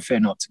 I prefer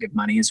not to give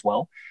money as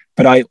well,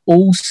 but I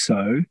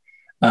also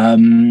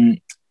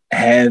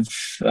have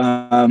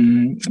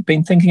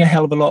been thinking a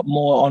hell of a lot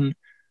more on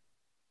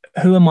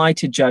who am I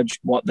to judge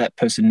what that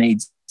person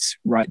needs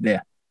right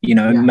there? You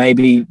know, Yeah.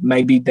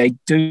 maybe they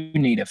do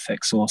need a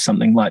fix or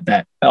something like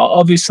that.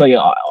 Obviously,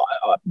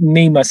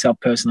 me, myself,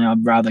 personally,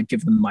 I'd rather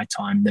give them my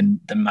time than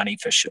money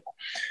for sure.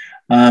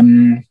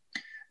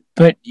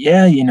 But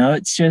yeah, you know,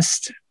 it's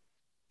just,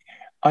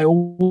 I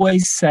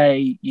always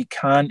say you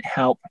can't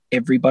help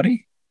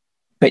everybody,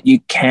 but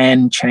you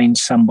can change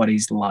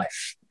somebody's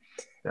life.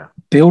 Yeah.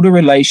 Build a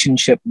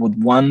relationship with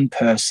one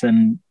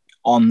person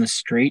on the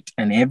street,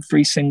 and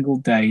every single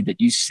day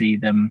that you see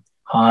them,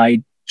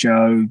 hi,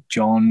 Joe,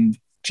 John,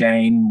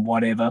 Jane,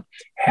 whatever,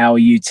 how are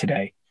you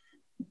today?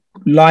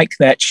 Like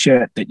that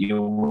shirt that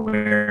you're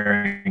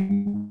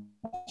wearing,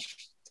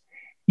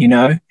 you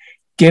know,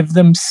 give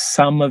them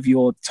some of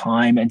your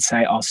time and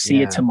say, I'll see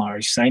you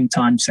tomorrow, same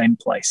time, same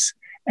place.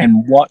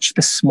 And watch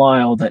the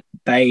smile that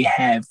they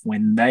have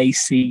when they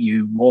see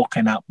you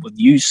walking up with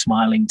you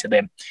smiling to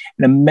them.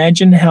 And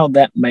imagine how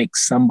that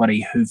makes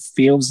somebody who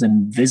feels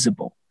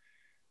invisible,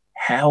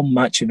 how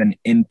much of an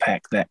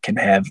impact that can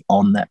have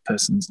on that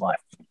person's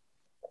life.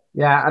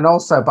 Yeah, and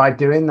also by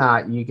doing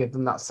that, you give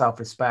them that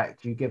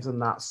self-respect. You give them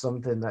that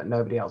something that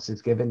nobody else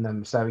is giving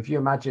them. So if you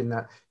imagine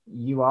that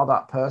you are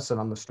that person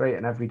on the street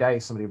and every day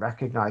somebody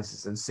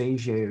recognizes and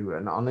sees you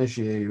and honors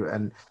you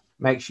and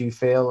makes you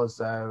feel as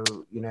though,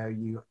 you know,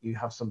 you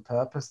have some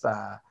purpose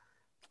there,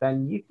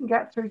 then you can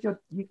get through your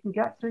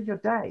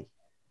day,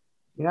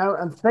 you know,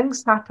 and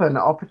things happen,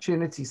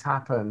 opportunities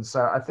happen.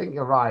 So I think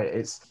you're right.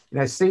 It's, you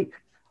know, see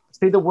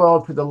the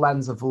world through the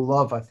lens of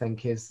love, I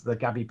think, is the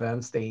Gabby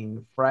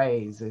Bernstein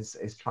phrase, is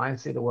try and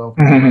see the world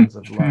through the lens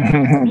of love.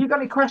 Have you got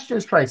any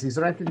questions, Tracy? Is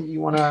there anything that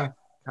you want to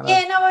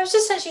Yeah, no, I was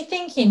just actually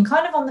thinking,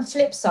 kind of on the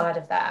flip side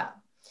of that,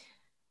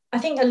 I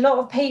think a lot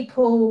of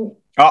people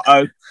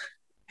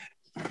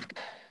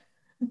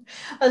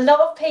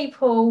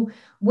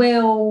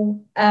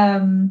will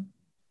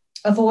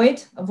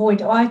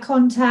avoid eye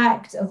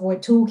contact,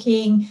 avoid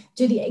talking,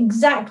 do the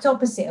exact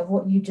opposite of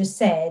what you just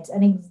said,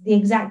 and the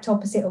exact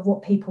opposite of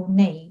what people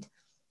need.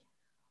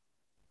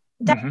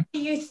 That do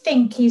you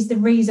think is the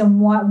reason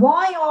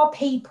why are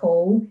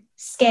people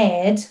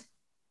scared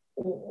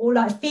or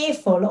like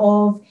fearful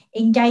of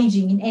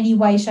engaging in any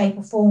way, shape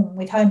or form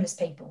with homeless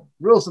people?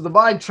 Rules of the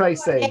mind,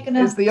 Tracy.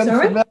 It's the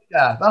unfamiliar.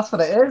 That's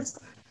what it is.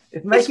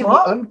 It's making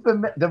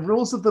the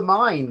rules of the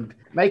mind,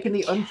 making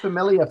the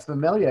unfamiliar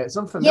familiar. It's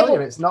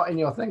unfamiliar. It's not in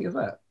your thing, is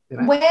it? You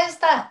know? Where's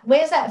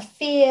that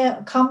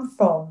fear come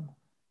from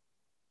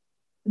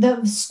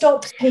that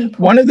stops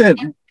people?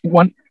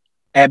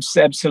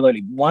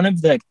 Absolutely. One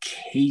of the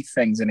key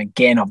things, and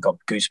again, I've got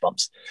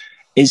goosebumps,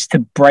 is to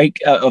break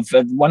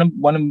one of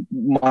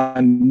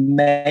my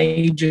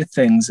major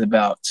things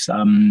about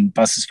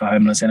Buses for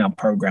Homeless and our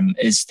program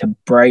is to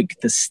break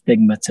the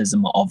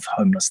stigmatism of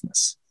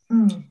homelessness.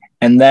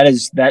 And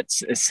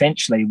that's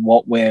essentially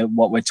what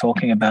we're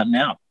talking about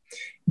now.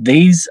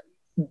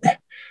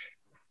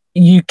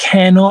 You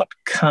cannot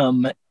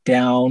come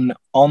down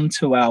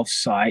onto our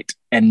site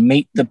and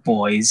meet the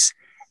boys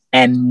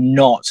and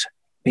not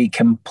be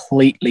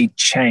completely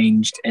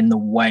changed in the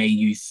way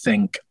you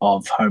think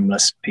of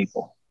homeless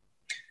people,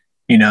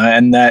 you know,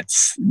 and that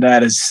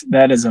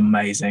is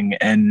amazing.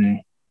 And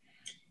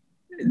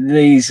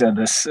these are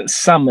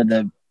some of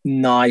the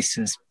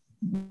nicest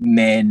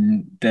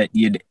men that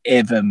you'd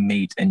ever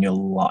meet in your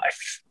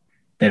life.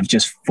 They've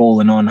just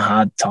fallen on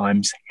hard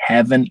times,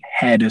 haven't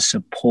had a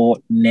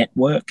support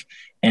network,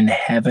 and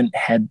haven't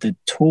had the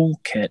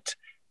toolkit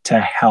to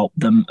help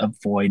them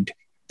avoid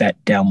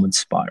that downward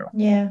spiral.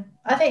 Yeah,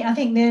 I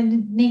think there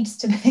needs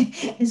to be.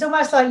 It's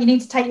almost like you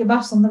need to take your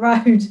bus on the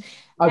road.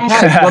 Okay,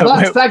 well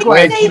that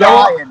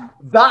segues.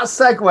 That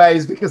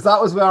segues because that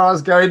was where I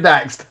was going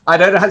next. I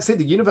don't know how to see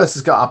the universe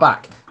has got our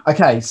back.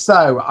 Okay,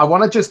 so I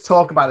want to just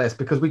talk about this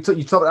because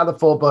you talked about the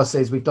 4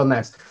 buses. We've done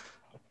this.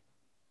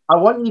 I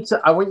want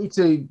you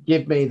to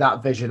give me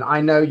that vision. I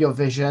know your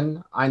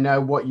vision. I know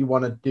what you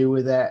want to do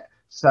with it.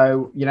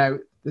 So, you know,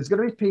 there's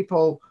going to be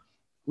people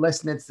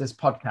listening to this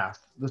podcast.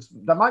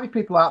 There might be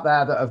people out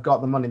there that have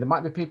got the money. There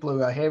might be people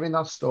who are hearing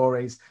those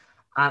stories.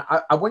 And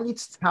I want you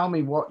to tell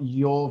me what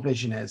your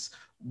vision is,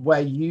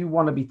 where you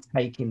want to be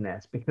taking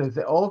this, because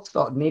it all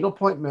starts,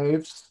 needlepoint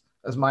moves,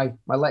 as my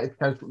latest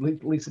coach,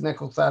 Lisa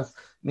Nichols says,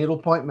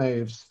 needlepoint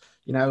moves.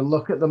 You know,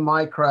 look at the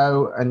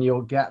micro and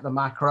you'll get the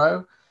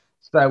macro.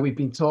 So we've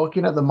been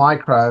talking at the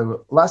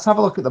micro. Let's have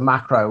a look at the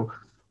macro.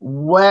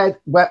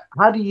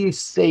 How do you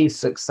see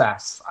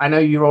success? I know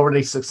you're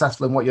already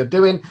successful in what you're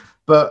doing,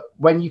 but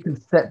when you can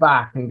sit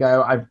back and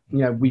go,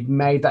 we've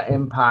made that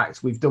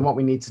impact, we've done what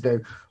we need to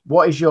do.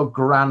 What is your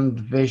grand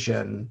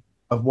vision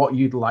of what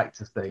you'd like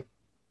to see?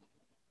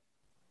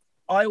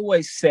 I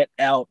always set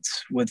out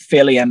with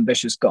fairly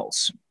ambitious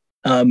goals.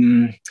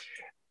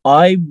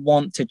 I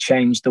want to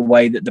change the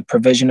way that the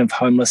provision of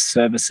homeless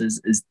services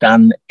is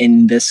done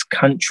in this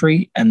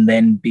country and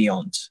then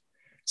beyond.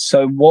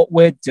 So what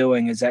we're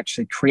doing is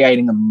actually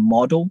creating a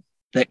model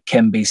that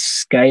can be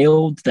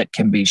scaled, that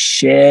can be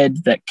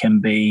shared, that can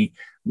be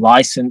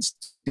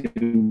licensed to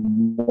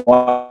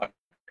whatever.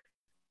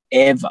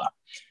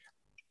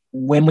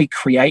 when we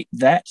create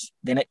that,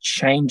 then it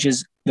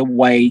changes the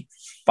way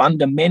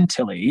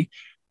fundamentally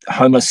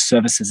homeless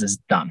services is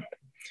done.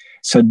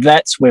 So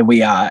that's where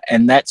we are.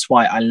 And that's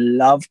why I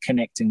love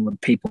connecting with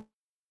people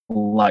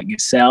like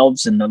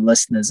yourselves and the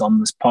listeners on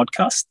this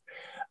podcast.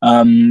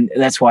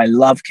 That's why I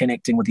love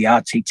connecting with the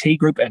RTT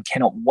group and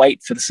cannot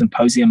wait for the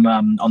symposium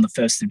on the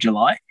 1st of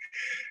July.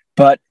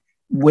 But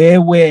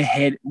where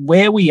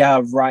we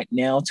are right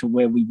now to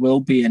where we will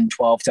be in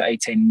 12 to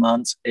 18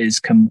 months is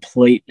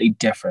completely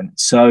different.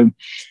 So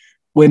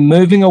we're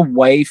moving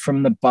away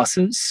from the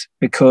buses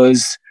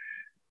because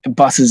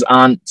buses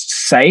aren't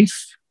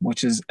safe,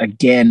 which is,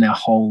 again, a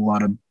whole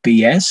lot of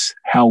BS.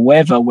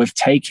 However, we've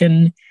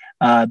taken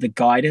the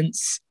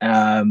guidance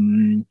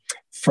from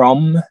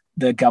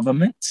the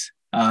government.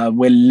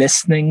 We're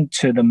listening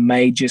to the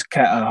major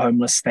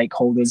homeless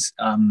stakeholders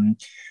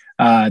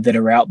that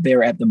are out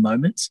there at the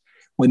moment.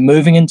 We're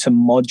moving into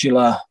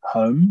modular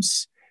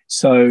homes.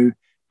 So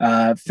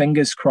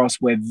fingers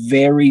crossed, we're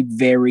very,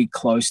 very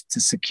close to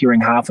securing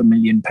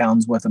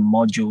 £500,000 worth of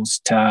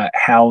modules to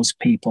house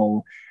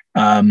people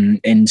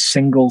in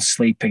single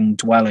sleeping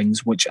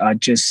dwellings, which are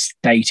just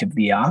state of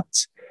the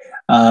art.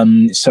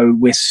 So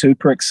we're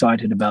super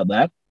excited about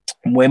that.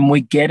 When we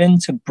get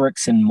into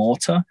bricks and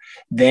mortar,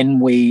 then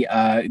we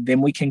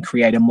can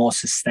create a more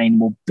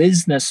sustainable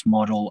business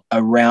model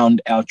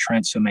around our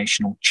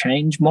transformational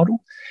change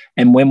model.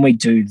 And when we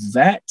do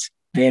that,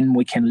 then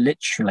we can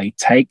literally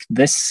take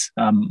this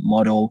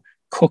model,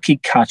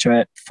 cookie cutter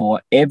it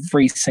for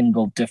every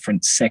single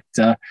different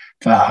sector,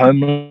 for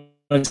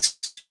homeless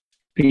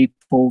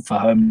people, for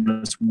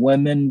homeless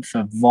women,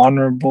 for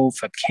vulnerable,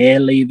 for care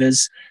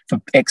leavers,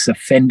 for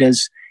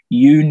ex-offenders,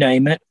 you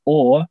name it,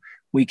 or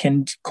we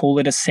can call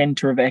it a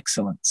center of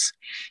excellence.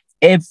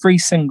 Every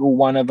single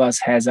one of us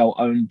has our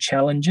own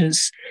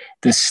challenges.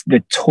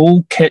 The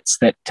toolkits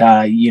that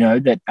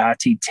that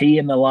RTT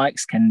and the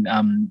likes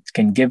can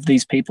give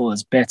these people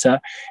is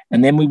better,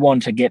 and then we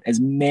want to get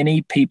as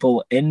many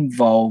people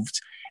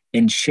involved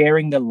in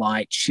sharing the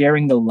light,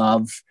 sharing the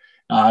love,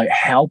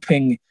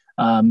 helping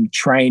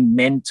train,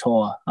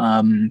 mentor,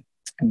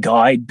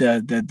 guide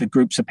the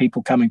groups of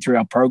people coming through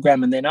our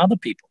program, and then other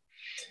people.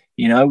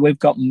 We've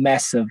got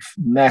massive,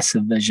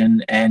 massive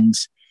vision, and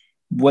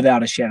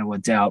without a shadow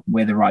of doubt,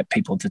 we're the right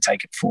people to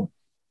take it forward.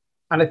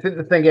 And I think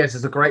the thing is,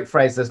 there's a great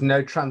phrase, there's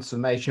no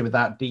transformation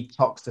without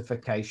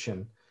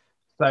detoxification.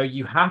 So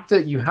you have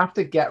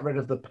to get rid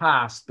of the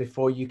past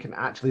before you can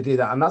actually do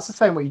that. And that's the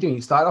same what you're doing.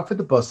 You start off with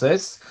the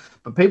buses,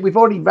 but we've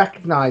already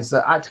recognized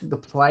that actually the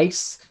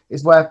place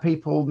is where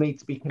people need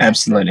to be connected.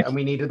 Absolutely. And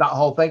we needed that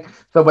whole thing.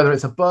 So whether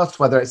it's a bus,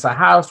 whether it's a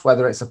house,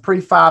 whether it's a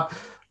prefab,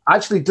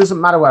 actually doesn't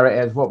matter where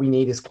it is. What we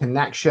need is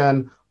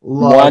connection,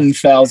 love,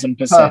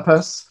 1000%,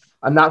 purpose.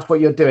 And that's what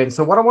you're doing.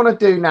 So what I want to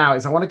do now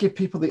is I want to give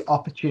people the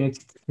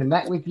opportunity to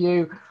connect with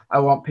you. I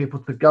want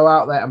people to go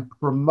out there and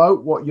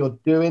promote what you're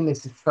doing.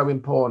 This is so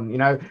important.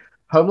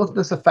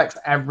 Homelessness affects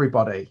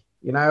everybody.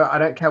 I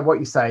don't care what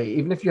you say.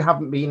 Even if you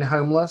haven't been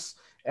homeless,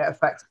 it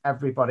affects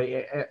everybody.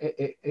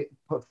 It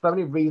puts so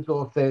many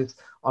resources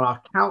on our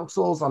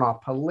councils, on our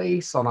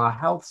police, on our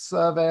health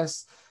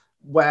service,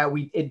 where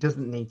it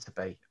doesn't need to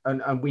be.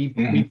 And we've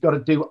got to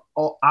do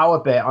our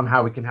bit on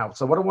how we can help.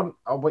 So what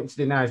I want you to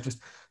do now is just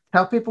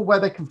tell people where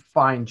they can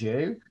find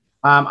you.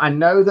 I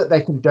know that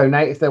they can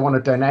donate if they want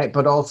to donate,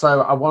 but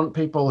also I want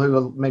people who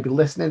are maybe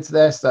listening to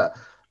this that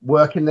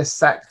work in this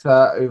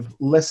sector, who've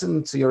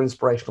listened to your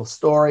inspirational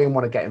story and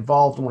want to get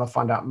involved and want to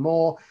find out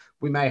more.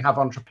 We may have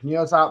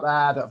entrepreneurs out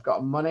there that have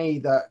got money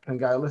that can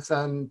go,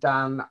 listen,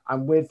 Dan,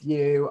 I'm with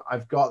you.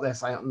 I've got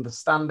this. I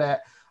understand it.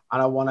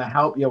 And I want to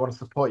help you. I want to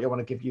support you. I want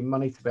to give you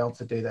money to be able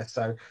to do this.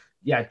 So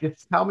yeah,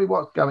 just tell me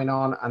what's going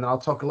on, and then I'll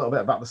talk a little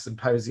bit about the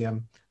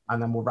symposium,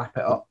 and then we'll wrap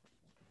it up.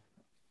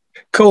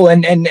 Cool.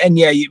 And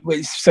yeah,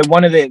 so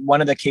one of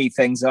the key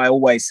things I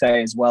always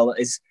say as well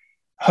is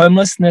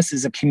homelessness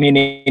is a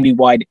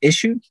community-wide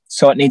issue,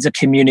 so it needs a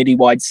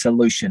community-wide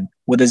solution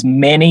with as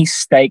many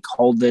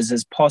stakeholders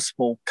as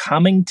possible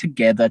coming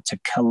together to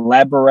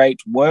collaborate,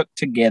 work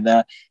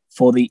together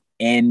for the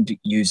end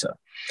user.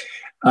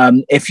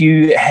 If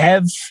you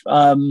have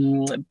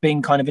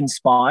been kind of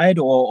inspired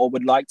or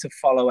would like to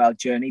follow our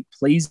journey,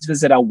 please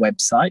visit our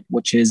website,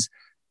 which is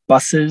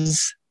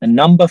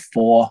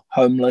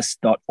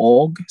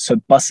buses4homeless.org. So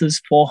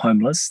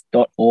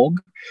buses4homeless.org.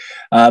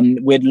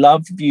 We'd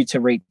love you to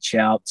reach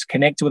out,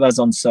 connect with us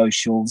on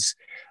socials,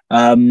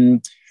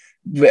 click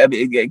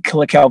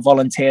our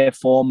volunteer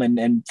form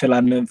and fill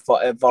out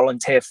a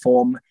volunteer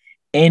form.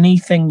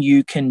 Anything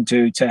you can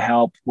do to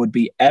help would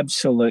be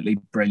absolutely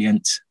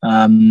brilliant.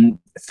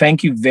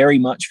 Thank you very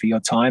much for your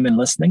time and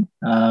listening.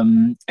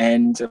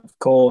 And of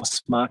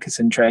course, Marcus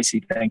and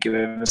Tracy, thank you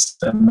ever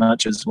so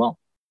much as well.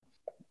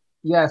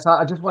 Yes,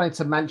 I just wanted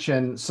to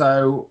mention,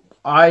 so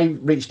I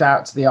reached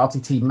out to the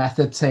RTT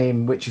Method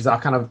team, which is our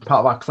kind of part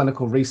of our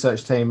clinical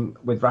research team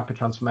with Rapid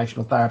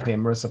Transformational Therapy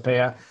and Marissa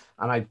Peer.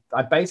 And I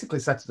basically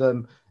said to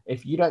them,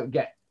 if you don't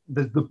get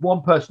the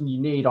one person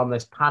you need on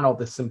this panel,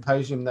 this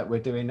symposium that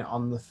we're doing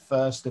on the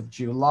 1st of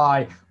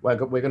July, where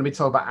we're going to be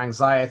talking about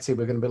anxiety.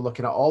 We're going to be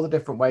looking at all the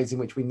different ways in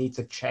which we need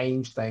to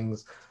change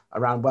things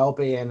around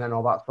well-being and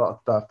all that sort of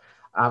stuff.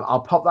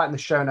 I'll pop that in the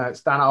show notes.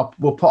 Dan,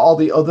 we'll put all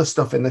the other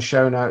stuff in the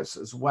show notes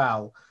as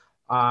well.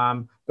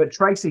 But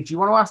Tracy, do you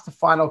want to ask the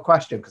final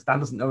question? Because Dan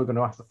doesn't know we're going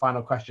to ask the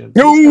final question.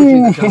 So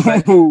no.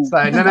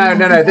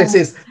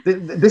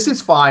 This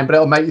is fine, but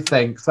it'll make you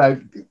think. So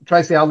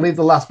Tracy, I'll leave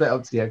the last bit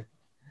up to you.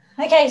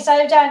 Okay,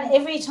 so Dan,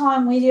 every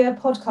time we do a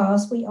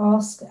podcast, we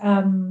ask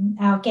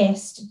our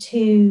guest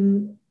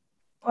to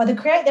either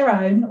create their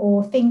own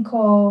or think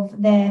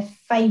of their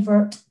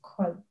favourite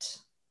quote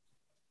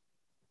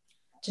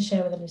to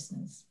share with the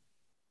listeners.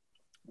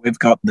 We've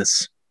got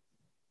this.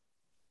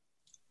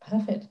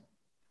 Perfect.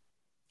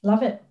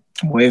 Love it.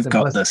 We've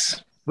got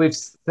this. With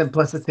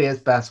simplicity is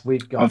best.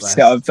 We've got this.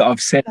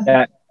 I've said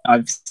that.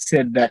 I've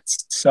said that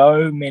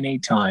so many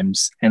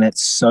times, and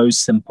it's so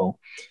simple.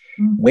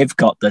 We've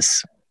got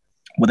this.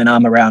 With an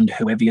arm around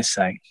whoever you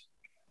say.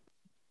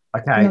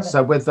 Okay,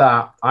 so with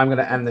that, I'm going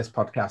to end this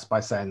podcast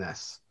by saying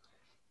this.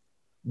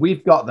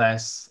 We've got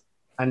this,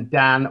 and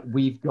Dan,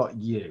 we've got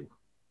you.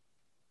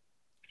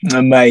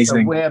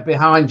 Amazing. So we're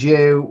behind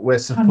you. We're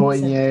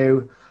supporting 100%.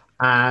 You.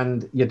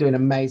 And you're doing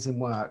amazing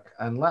work.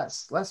 And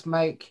let's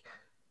make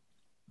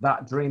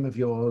that dream of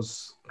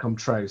yours come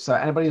true. So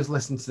anybody who's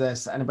listened to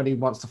this, anybody who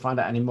wants to find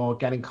out any more,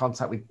 get in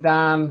contact with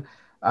Dan,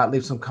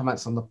 leave some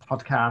comments on the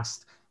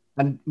podcast.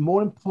 And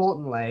more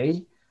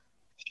importantly,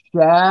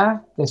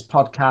 share this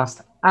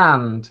podcast.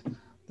 And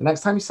the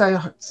next time you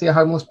see a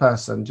homeless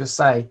person, just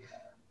say,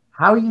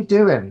 how are you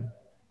doing?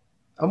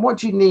 And what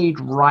do you need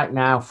right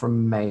now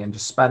from me? And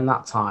just spend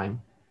that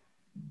time.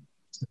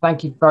 So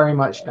thank you very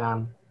much,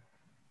 Dan.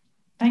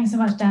 Thanks so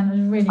much, Dan. It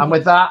was really And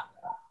with that,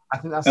 I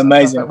think that's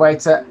amazing. A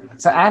perfect way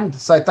to end.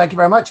 So thank you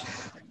very much.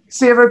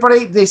 See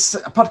everybody. This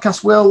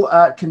podcast will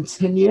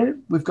continue.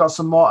 We've got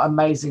some more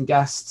amazing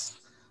guests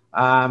to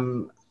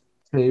come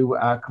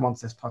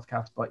onto this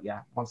podcast. But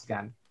yeah, once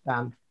again,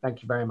 Dan,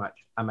 thank you very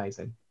much.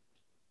 Amazing.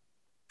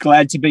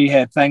 Glad to be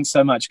here. Thanks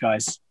so much,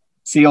 guys.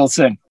 See you all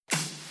soon.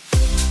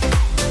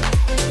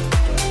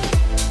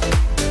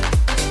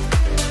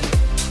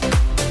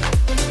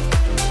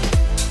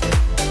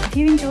 If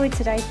you enjoyed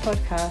today's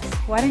podcast,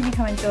 why don't you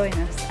come and join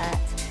us at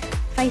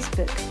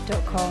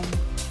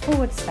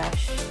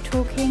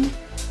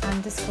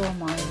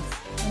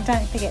facebook.com/talking_minds. And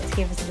don't forget to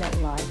give us a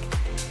little like.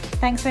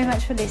 Thanks very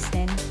much for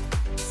listening.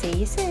 See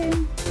you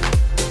soon.